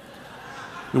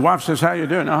 Your wife says, how you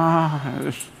doing?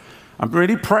 I'm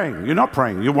really praying. You're not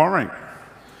praying. You're worrying.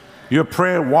 You're a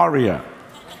prayer warrior.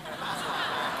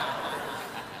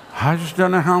 I just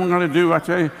don't know how I'm going to do. I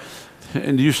tell you.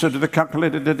 And you said to the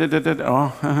calculator, I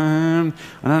don't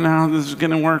know how this is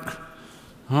going to work.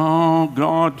 Oh,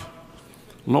 God.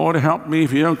 Lord, help me.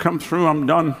 If you don't come through, I'm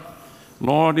done.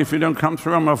 Lord, if you don't come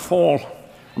through, I'm going to fall.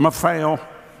 I'm going to fail.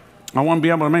 I won't be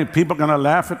able to make it. People are going to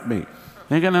laugh at me.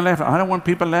 They're going to laugh. I don't want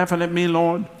people laughing at me,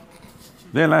 Lord.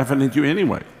 They're laughing at you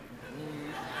anyway.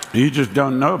 You just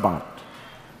don't know about it.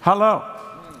 Hello.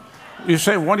 You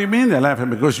say, what do you mean they're laughing?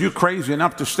 Because you're crazy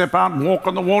enough to step out and walk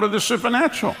on the water of the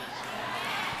supernatural.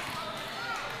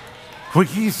 Well,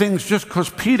 he thinks just because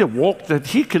Peter walked that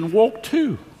he can walk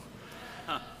too.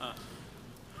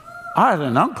 I had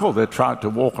an uncle that tried to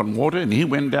walk on water and he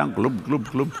went down glub, glub,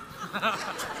 glub.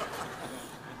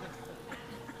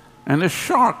 And a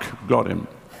shark got him.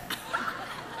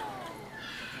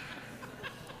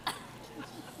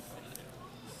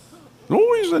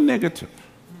 Always the negative.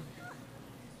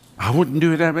 I wouldn't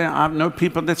do it that way. I know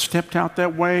people that stepped out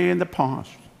that way in the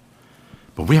past.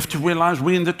 But we have to realize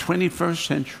we're in the 21st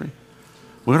century.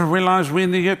 We've got to realize we're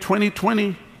in the year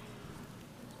 2020.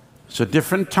 It's a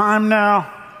different time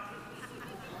now.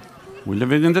 We're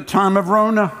living in the time of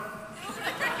Rona.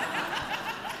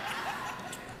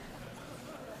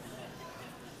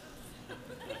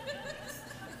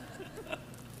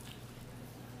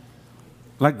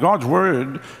 Like God's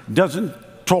word doesn't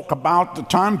talk about the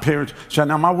time periods. So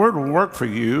now my word will work for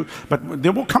you, but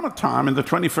there will come a time in the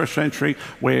 21st century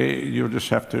where you'll just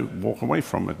have to walk away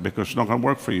from it because it's not going to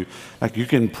work for you. Like you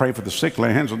can pray for the sick,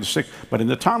 lay hands on the sick, but in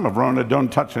the time of Rona,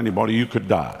 don't touch anybody, you could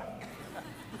die.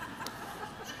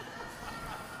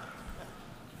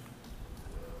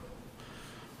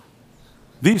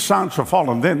 These signs shall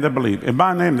follow them that believe. In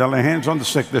my name they'll lay hands on the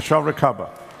sick, they shall recover.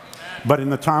 But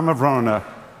in the time of Rona,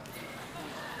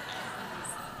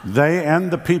 they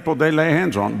and the people they lay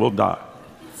hands on will die.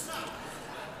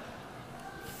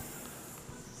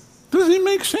 Does it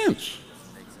make sense?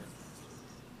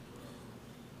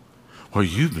 Well,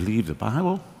 you believe the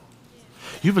Bible?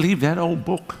 You believe that old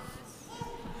book?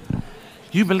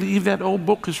 You believe that old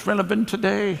book is relevant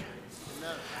today?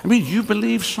 I mean, you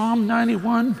believe Psalm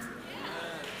 91?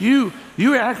 You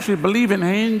actually believe in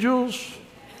angels?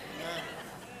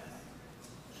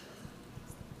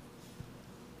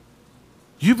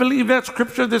 You believe that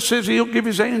scripture that says he'll give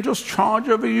his angels charge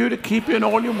over you to keep you in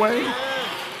all your ways?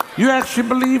 You actually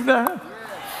believe that?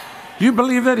 You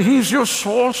believe that he's your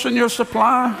source and your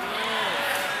supply?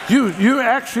 You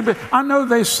actually, I know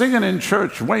they sing it in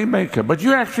church, Waymaker, but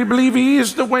you actually believe he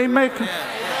is the Waymaker?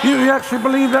 You actually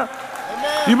believe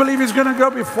that? You believe he's going to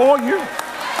go before you?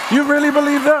 You really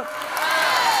believe that?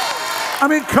 I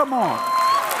mean, come on.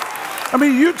 I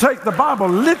mean, you take the Bible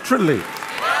literally.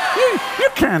 You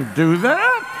can't do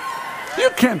that. You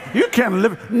can't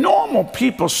live. Normal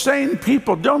people, sane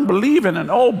people don't believe in an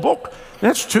old book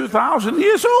that's 2,000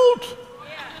 years old.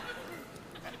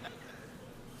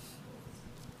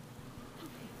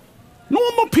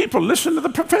 Normal people listen to the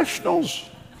professionals.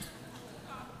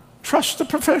 Trust the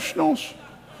professionals.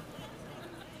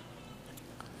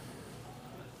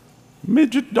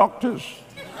 Midget doctors.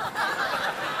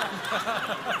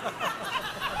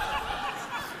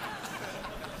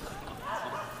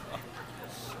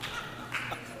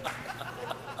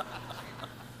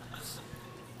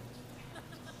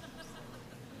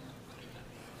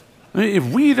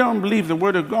 If we don't believe the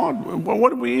Word of God,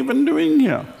 what are we even doing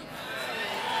here?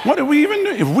 What are we even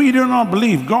doing? If we do not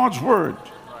believe God's Word,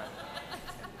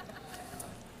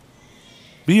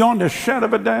 beyond a shadow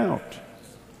of a doubt,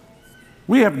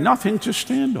 we have nothing to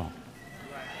stand on.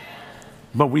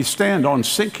 But we stand on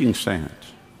sinking sand.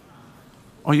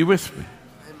 Are you with me?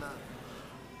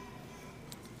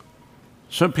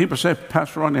 Some people say,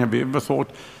 Pastor Rodney, have you ever thought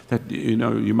that,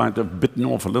 you might have bitten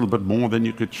off a little bit more than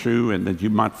you could chew and that you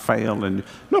might fail? And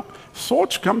look,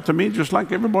 thoughts come to me just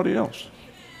like everybody else.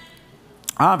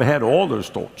 I've had all those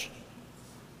thoughts.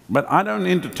 But I don't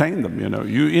entertain them,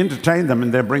 You entertain them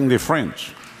and they bring their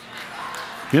friends.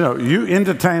 You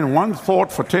entertain one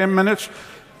thought for 10 minutes,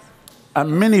 a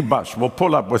minibus will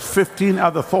pull up with 15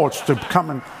 other thoughts to come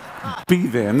and be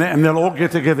there, and they'll all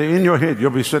get together in your head. You'll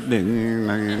be sitting there.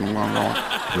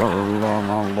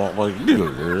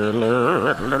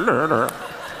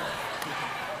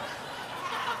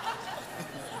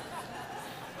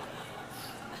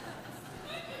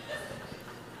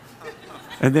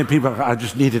 And then people, I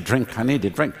just need a drink. I need a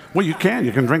drink. Well, you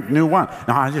can drink new wine.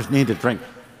 No, I just need a drink.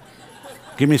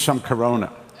 Give me some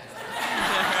Corona.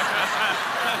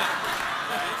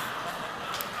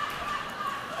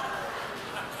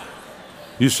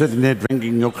 You're sitting there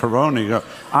drinking your Corona. You go,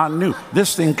 I knew.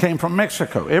 This thing came from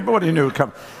Mexico. Everybody knew it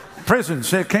came. President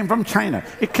said it came from China.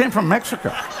 It came from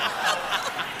Mexico.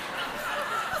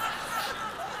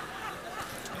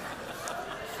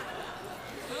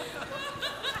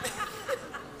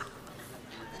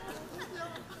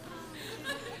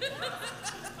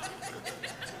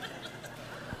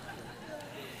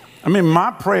 I mean,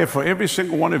 my prayer for every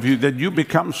single one of you that you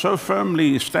become so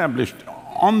firmly established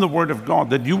on the Word of God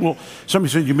that you will,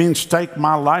 somebody said, you mean stake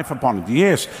my life upon it?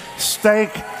 Yes, stake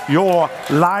your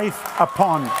life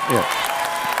upon it.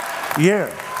 Yeah.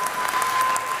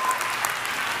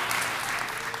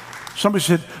 Somebody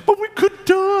said, but we could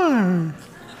die.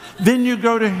 Then you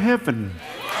go to heaven.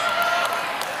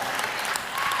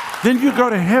 Then you go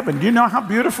to heaven. Do you know how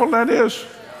beautiful that is?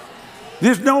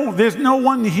 There's no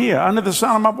one here under the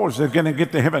sound of my voice that's going to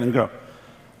get to heaven and go,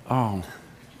 oh.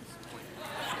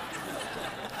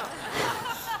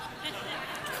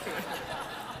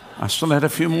 I still had a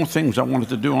few more things I wanted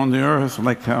to do on the earth,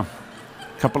 like a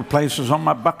couple of places on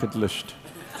my bucket list.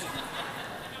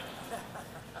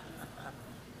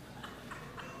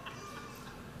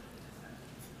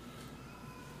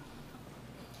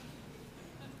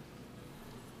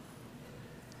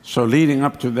 So leading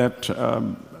up to that,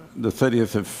 the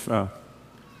 30th of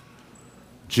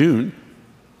June,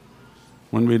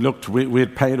 when we looked, we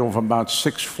had paid off about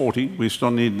 $640. We still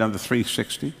need another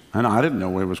 $360, and I didn't know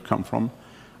where it was come from.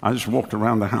 I just walked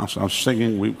around the house. I was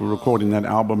singing. We were recording that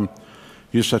album,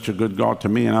 You're Such a Good God to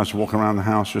Me, and I was walking around the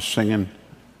house just singing.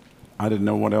 I didn't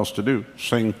know what else to do.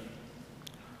 Sing.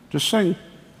 Just sing.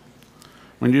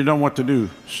 When you don't know what to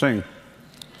do, sing.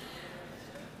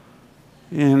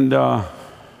 And a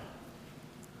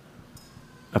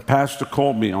pastor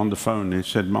called me on the phone. He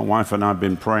said, my wife and I have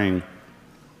been praying.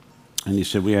 And he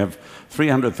said, we have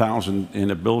 $300,000 in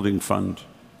a building fund.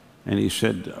 And he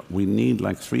said, we need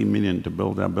like $3 million to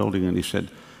build our building. And he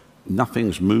said,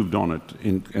 nothing's moved on it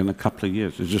in a couple of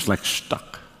years. It's just like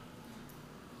stuck.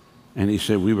 And he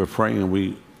said, we were praying and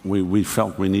we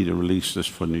felt we need to release this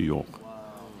for New York.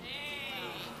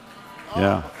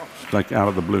 Yeah, it's like out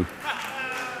of the blue.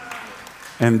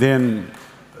 And then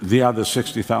the other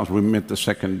 60,000, we met the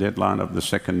second deadline of the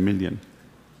second million.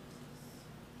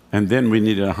 And then we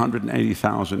needed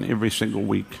 180,000 every single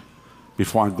week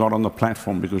before I got on the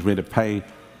platform because we had to pay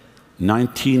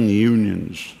 19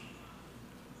 unions.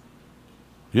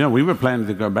 You know, we were planning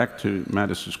to go back to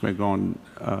Madison Square Garden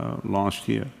last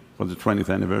year for the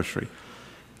 20th anniversary.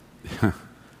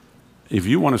 If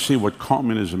you want to see what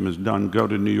communism has done, go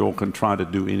to New York and try to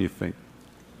do anything.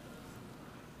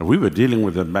 We were dealing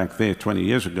with it back there 20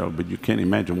 years ago, but you can't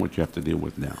imagine what you have to deal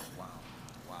with now. Wow.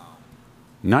 Wow.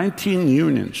 19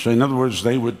 unions. So in other words,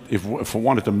 they would, if we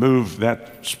wanted to move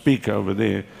that speaker over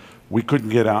there, we couldn't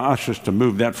get our ushers to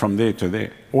move that from there to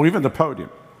there, or even the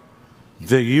podium.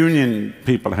 The union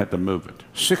people had to move it.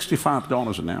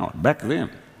 $65 an hour, back then.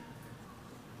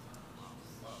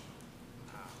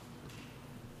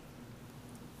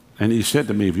 And he said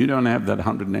to me, if you don't have that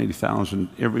 180,000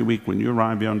 every week when you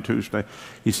arrive here on Tuesday,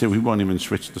 he said, we won't even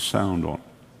switch the sound on,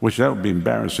 which that would be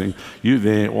embarrassing. You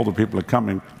there, all the people are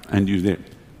coming, and you there.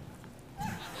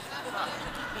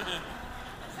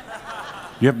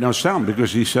 You have no sound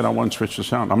because he said, I won't switch the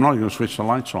sound. I'm not going to switch the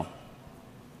lights on.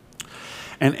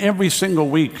 And every single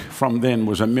week from then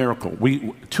was a miracle.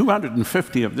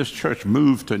 250 of this church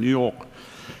moved to New York.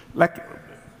 Like,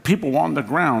 people on the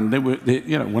ground,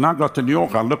 you know, when I got to New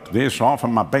York, I looked there, so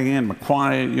often my band, my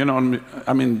choir, you know,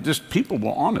 I mean, just people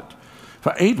were on it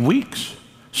for 8 weeks.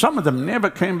 Some of them never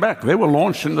came back. They were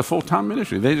launched in the full-time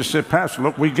ministry. They just said, Pastor,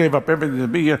 look, we gave up everything to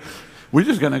be here. We're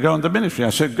just going to go into ministry. I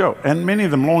said, go. And many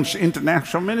of them launched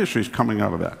international ministries coming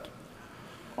out of that.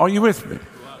 Are you with me?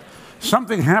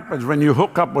 Something happens when you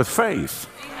hook up with faith.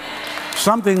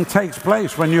 Something takes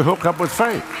place when you hook up with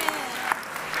faith.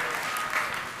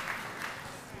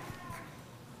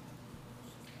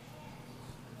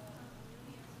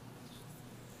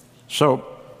 So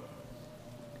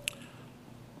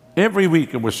every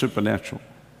week it was supernatural.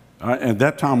 At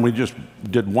that time we just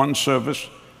did one service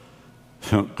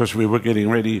because we were getting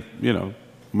ready, you know,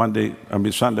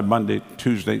 Sunday, Monday,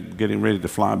 Tuesday, getting ready to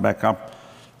fly back up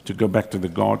to go back to the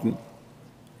garden.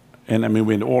 And I mean,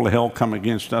 we had all hell come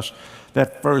against us.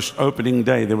 That first opening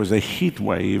day, there was a heat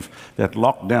wave that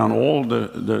locked down all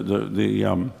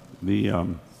the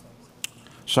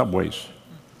subways.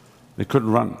 They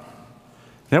couldn't run.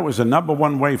 That was the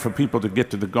 #1 way for people to get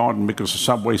to the garden because the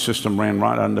subway system ran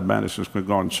right under Madison Square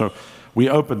Garden. So we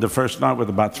opened the first night with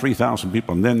about 3,000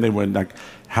 people, and then they were like,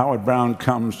 Howard-Browne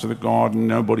comes to the garden,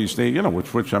 nobody's there, you know,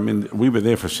 which I mean, we were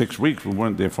there for 6 weeks, we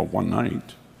weren't there for one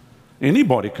night.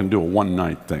 Anybody can do a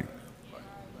one-night thing.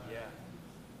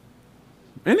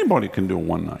 Anybody can do a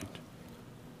one-night.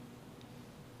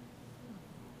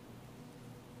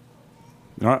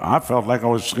 I felt like I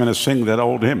was going to sing that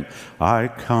old hymn, I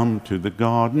come to the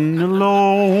garden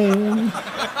alone,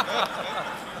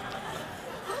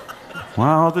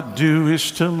 while the dew is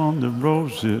still on the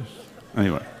roses.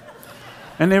 Anyway,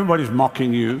 and everybody's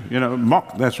mocking you. You know,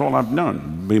 mock, that's all I've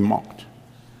known, be mocked.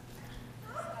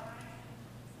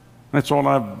 That's all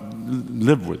I've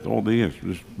lived with all the years,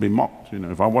 just be mocked. You know,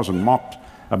 if I wasn't mocked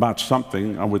about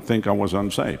something, I would think I was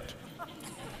unsaved.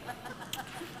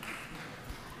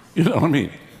 You know what I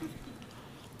mean?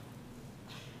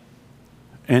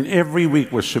 And every week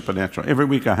was supernatural. Every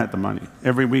week I had the money.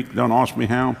 Every week, don't ask me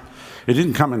how. It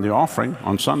didn't come in the offering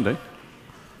on Sunday.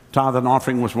 Tithe and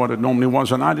offering was what it normally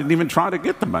was, and I didn't even try to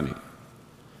get the money.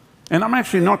 And I'm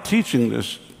actually not teaching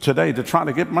this today to try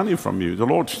to get money from you. The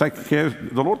Lord takes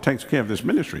care of this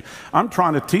ministry. I'm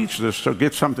trying to teach this to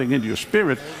get something into your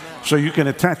spirit so you can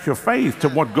attach your faith to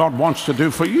what God wants to do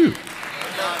for you.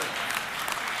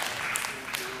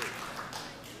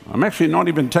 I'm actually not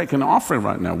even taking an offering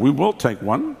right now. We will take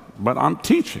one, but I'm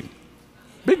teaching.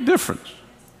 Big difference.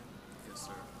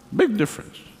 Big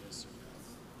difference.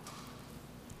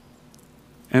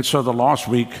 And so the last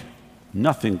week,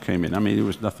 nothing came in. I mean, there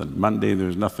was nothing. Monday, there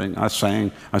was nothing. I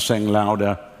sang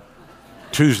louder.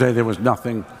 Tuesday, there was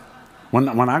nothing. When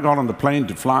I got on the plane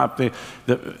to fly up there,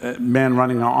 the man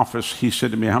running our office, he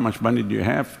said to me, how much money do you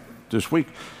have this week?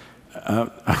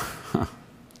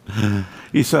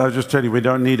 He said, I'll just tell you, we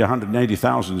don't need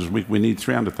 180,000 this week. We need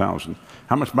 300,000.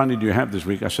 How much money do you have this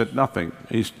week? I said, nothing.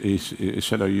 He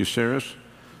said, are you serious?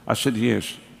 I said,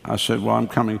 yes. I said, well, I'm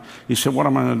coming. He said, what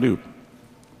am I going to do?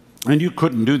 And you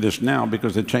couldn't do this now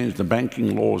because they changed the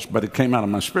banking laws, but it came out of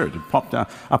my spirit. It popped out.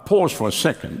 I paused for a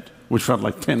second, which felt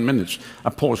like 10 minutes.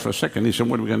 I paused for a second. He said,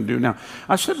 what are we going to do now?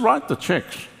 I said, write the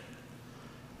checks.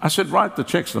 I said, write the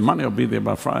checks. The money will be there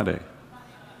by Friday.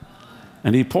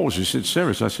 And he paused. He said,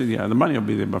 serious? I said, yeah, the money will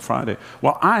be there by Friday.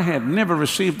 Well, I had never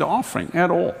received the offering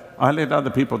at all. I let other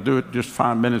people do it, just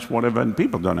 5 minutes, whatever, and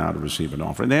people don't know how to receive an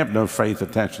offering. They have no faith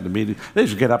attached to the meeting. They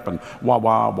just get up and wah,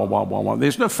 wah, wah, wah, wah, wah.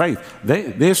 There's no faith.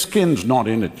 Their skin's not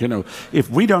in it, you know. If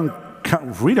we don't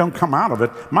come out of it,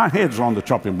 my head's on the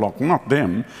chopping block, not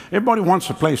them. Everybody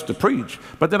wants a place to preach,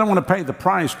 but they don't want to pay the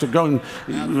price to go and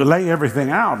lay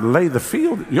everything out, lay the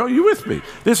field. You with me?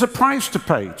 There's a price to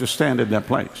pay to stand in that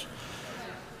place.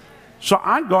 So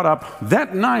I got up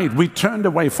that night. We turned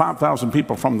away 5,000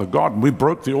 people from the garden. We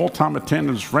broke the all-time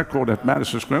attendance record at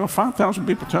Madison Square. 5,000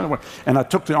 people turned away. And I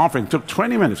took the offering. It took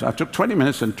 20 minutes. I took 20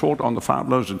 minutes and taught on the 5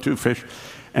 loaves and 2 fish.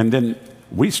 And then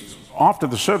after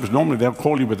the service, normally they'll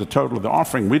call you with the total of the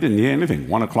offering. We didn't hear anything.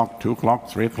 1 o'clock, 2 o'clock,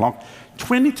 3 o'clock.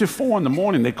 20 to 4 in the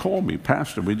morning, they called me,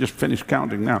 Pastor, we just finished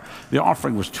counting now. The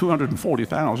offering was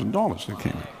 $240,000 that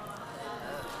came in.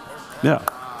 Yeah.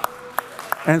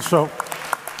 And so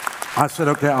I said,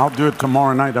 okay, I'll do it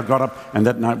tomorrow night. I got up, and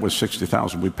that night was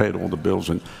 $60,000. We paid all the bills,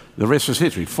 and the rest is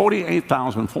history.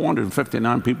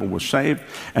 48,459 people were saved,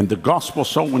 and the gospel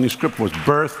soul winning script was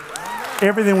birthed.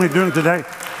 Everything we're doing today,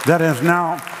 that has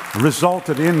now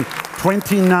resulted in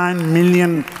 29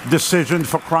 million decisions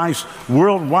for Christ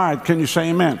worldwide. Can you say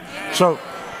amen? So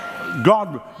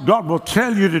God will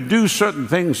tell you to do certain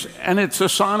things, and it's a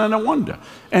sign and a wonder.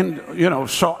 And, you know,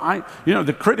 so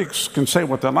the critics can say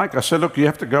what they like. I said, look, you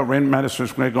have to go rent Madison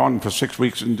Square Garden for 6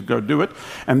 weeks and to go do it.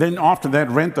 And then after that,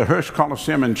 rent the Hirsch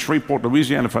Coliseum in Shreveport,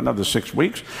 Louisiana for another 6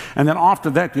 weeks. And then after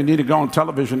that, you need to go on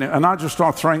television. And I just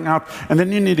start throwing out, and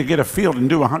then you need to get a field and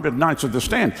do 100 nights at the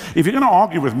Stand. If you're going to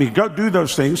argue with me, go do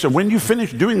those things. And when you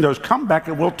finish doing those, come back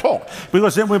and we'll talk.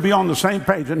 Because then we'll be on the same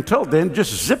page. Until then,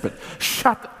 just zip it.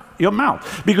 Shut your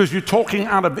mouth, because you're talking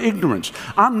out of ignorance.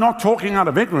 I'm not talking out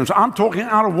of ignorance. I'm talking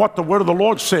out of what the word of the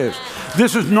Lord says.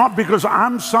 This is not because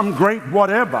I'm some great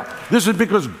whatever. This is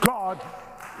because God.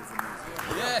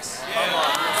 Yes.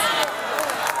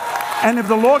 And if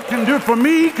the Lord can do it for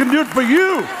me, He can do it for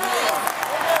you.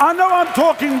 I know I'm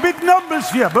talking big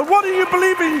numbers here, but what are you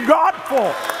believing God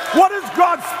for? What has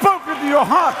God spoken to your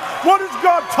heart? What has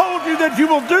God told you that you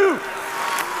will do?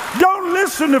 Don't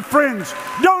listen to friends.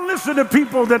 Don't listen to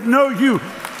people that know you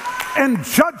and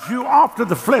judge you after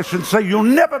the flesh and say you'll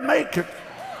never make it.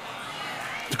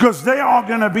 Because they are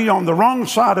going to be on the wrong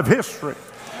side of history.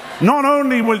 Not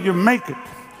only will you make it,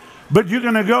 but you're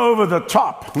going to go over the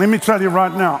top. Let me tell you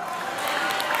right now.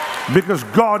 Because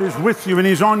God is with you and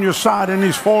He's on your side and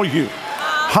He's for you.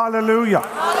 Hallelujah.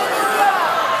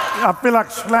 I feel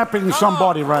like slapping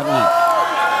somebody right now.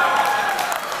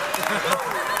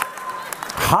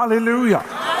 Hallelujah.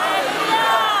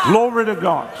 Hallelujah. Glory to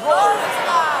God.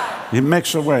 He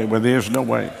makes a way where there's no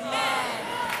way.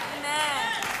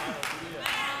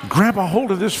 Grab a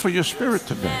hold of this for your spirit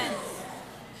today.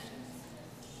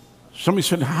 Somebody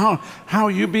said, how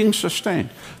are you being sustained?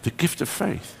 The gift of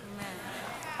faith.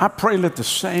 I pray let the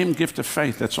same gift of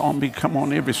faith that's on me come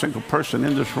on every single person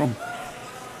in this room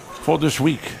for this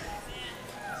week,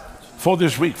 for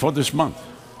this month.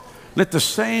 Let the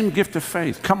same gift of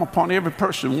faith come upon every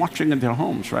person watching in their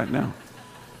homes right now.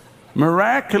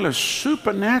 Miraculous,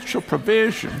 supernatural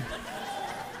provision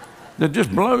that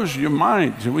just blows your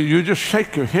mind. You just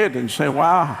shake your head and say,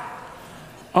 wow,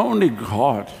 only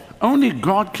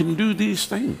God can do these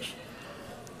things.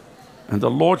 And the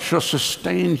Lord shall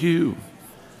sustain you.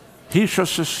 He shall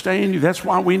sustain you. That's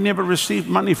why we never received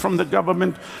money from the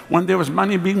government when there was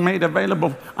money being made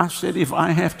available. I said, if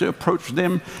I have to approach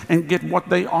them and get what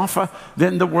they offer,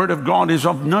 then the word of God is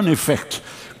of none effect.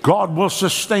 God will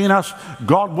sustain us,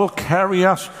 God will carry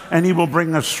us, and He will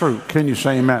bring us through. Can you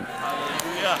say amen?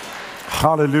 Hallelujah.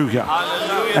 Hallelujah.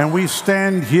 Hallelujah. And we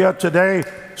stand here today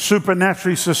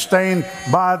supernaturally sustained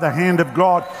by the hand of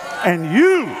God. And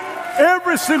you,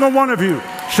 every single one of you,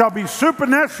 shall be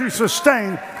supernaturally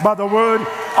sustained by the word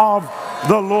of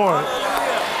the Lord.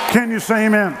 Can you say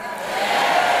amen?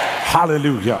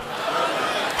 Hallelujah.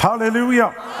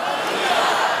 Hallelujah.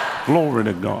 Glory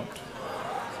to God.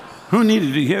 Who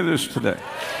needed to hear this today?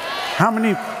 How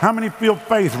many feel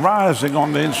faith rising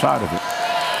on the inside of it?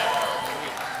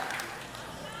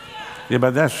 Yeah,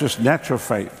 but that's just natural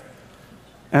faith.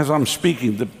 As I'm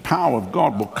speaking, the power of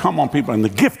God will come on people, and the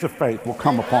gift of faith will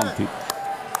come upon people.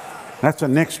 That's the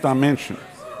next dimension.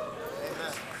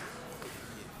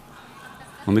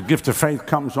 When the gift of faith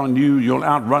comes on you, you'll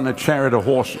outrun a chariot of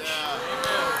horses.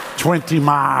 20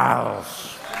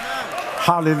 miles.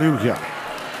 Hallelujah.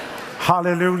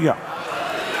 Hallelujah.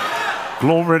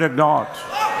 Glory to God.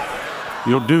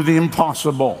 You'll do the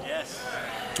impossible.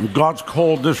 God's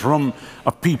called this room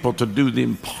of people to do the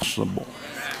impossible.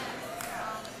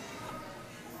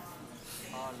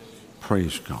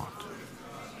 Praise God.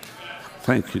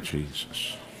 Thank you,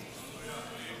 Jesus.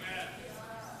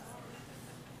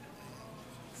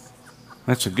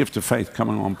 That's a gift of faith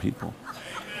coming on people.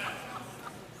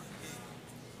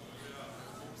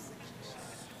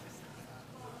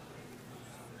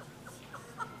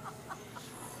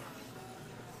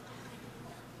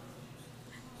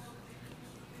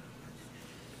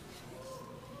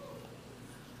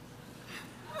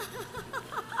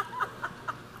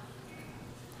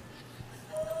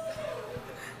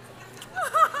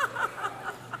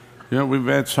 You know, we've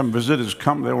had some visitors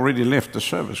come, they already left the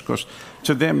service because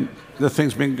to them, the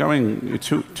thing's been going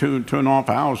two and a half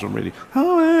hours already.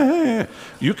 Oh, yeah.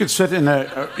 You could sit in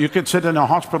a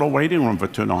hospital waiting room for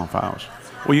 2.5 hours.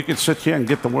 Or you could sit here and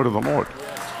get the word of the Lord.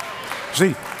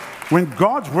 See, when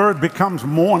God's word becomes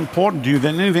more important to you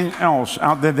than anything else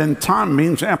out there, then time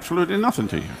means absolutely nothing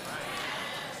to you.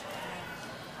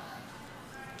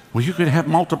 Well, you could have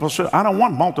multiple services. I don't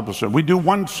want multiple services. We do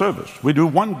one service. We do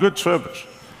one good service.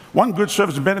 One good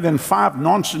service is better than 5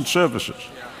 nonsense services.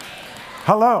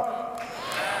 Hello.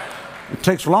 It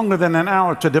takes longer than an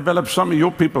hour to develop some of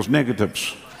your people's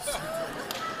negatives.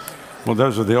 Well,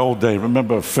 those are the old days.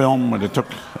 Remember a film when it took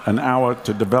an hour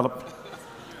to develop?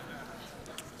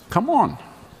 Come on.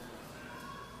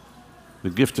 The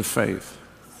gift of faith.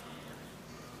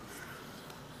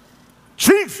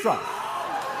 Jesus!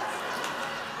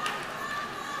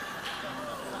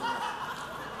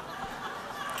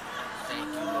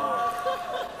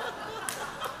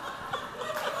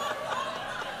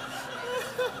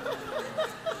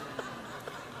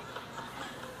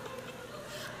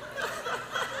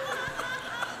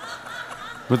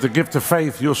 With the gift of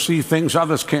faith, you'll see things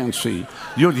others can't see.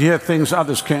 You'll hear things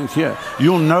others can't hear.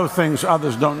 You'll know things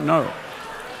others don't know.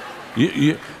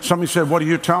 Somebody said, what are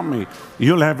you telling me?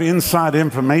 You'll have inside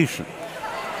information.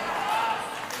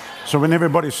 So when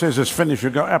everybody says it's finished, you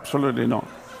go, absolutely not.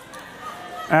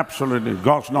 Absolutely.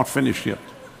 God's not finished yet.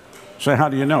 Say, how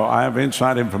do you know? I have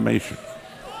inside information.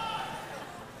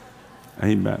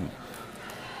 Amen.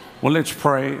 Well, let's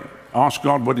pray. Ask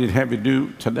God what He'd have you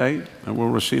do today, and we'll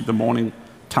receive the morning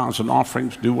tithes and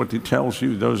offerings. Do what He tells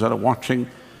you. Those that are watching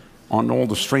on all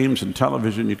the streams and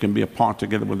television, you can be a part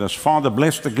together with us. Father,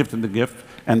 bless the gift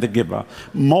and the giver.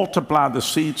 Multiply the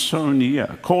seed sown in the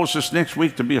year. Cause this next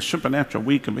week to be a supernatural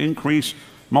week of increase,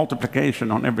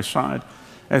 multiplication on every side.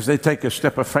 As they take a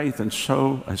step of faith and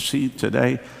sow a seed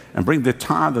today and bring the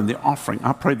tithe and the offering,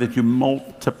 I pray that you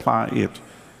multiply it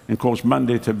and cause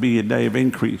Monday to be a day of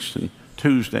increase, and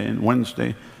Tuesday and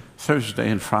Wednesday, Thursday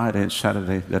and Friday and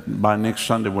Saturday, that by next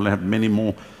Sunday we'll have many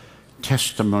more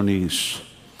testimonies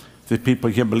The people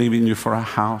here believing you for a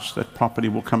house, that property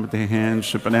will come into their hands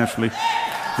supernaturally.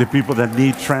 The people that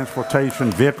need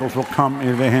transportation, vehicles will come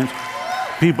into their hands.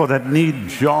 People that need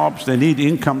jobs, they need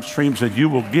income streams, that you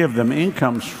will give them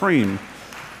income stream.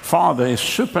 Father, is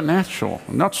supernatural,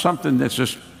 not something that's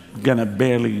just going to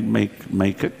barely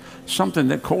make it, something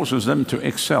that causes them to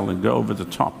excel and go over the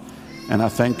top. And I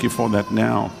thank you for that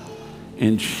now,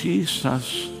 in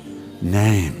Jesus'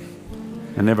 name.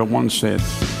 And everyone said,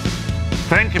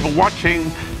 thank you for watching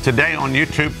today on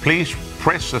YouTube. Please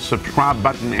press the subscribe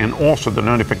button and also the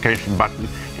notification button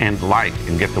and like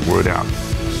and get the word out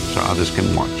so others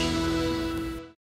can watch.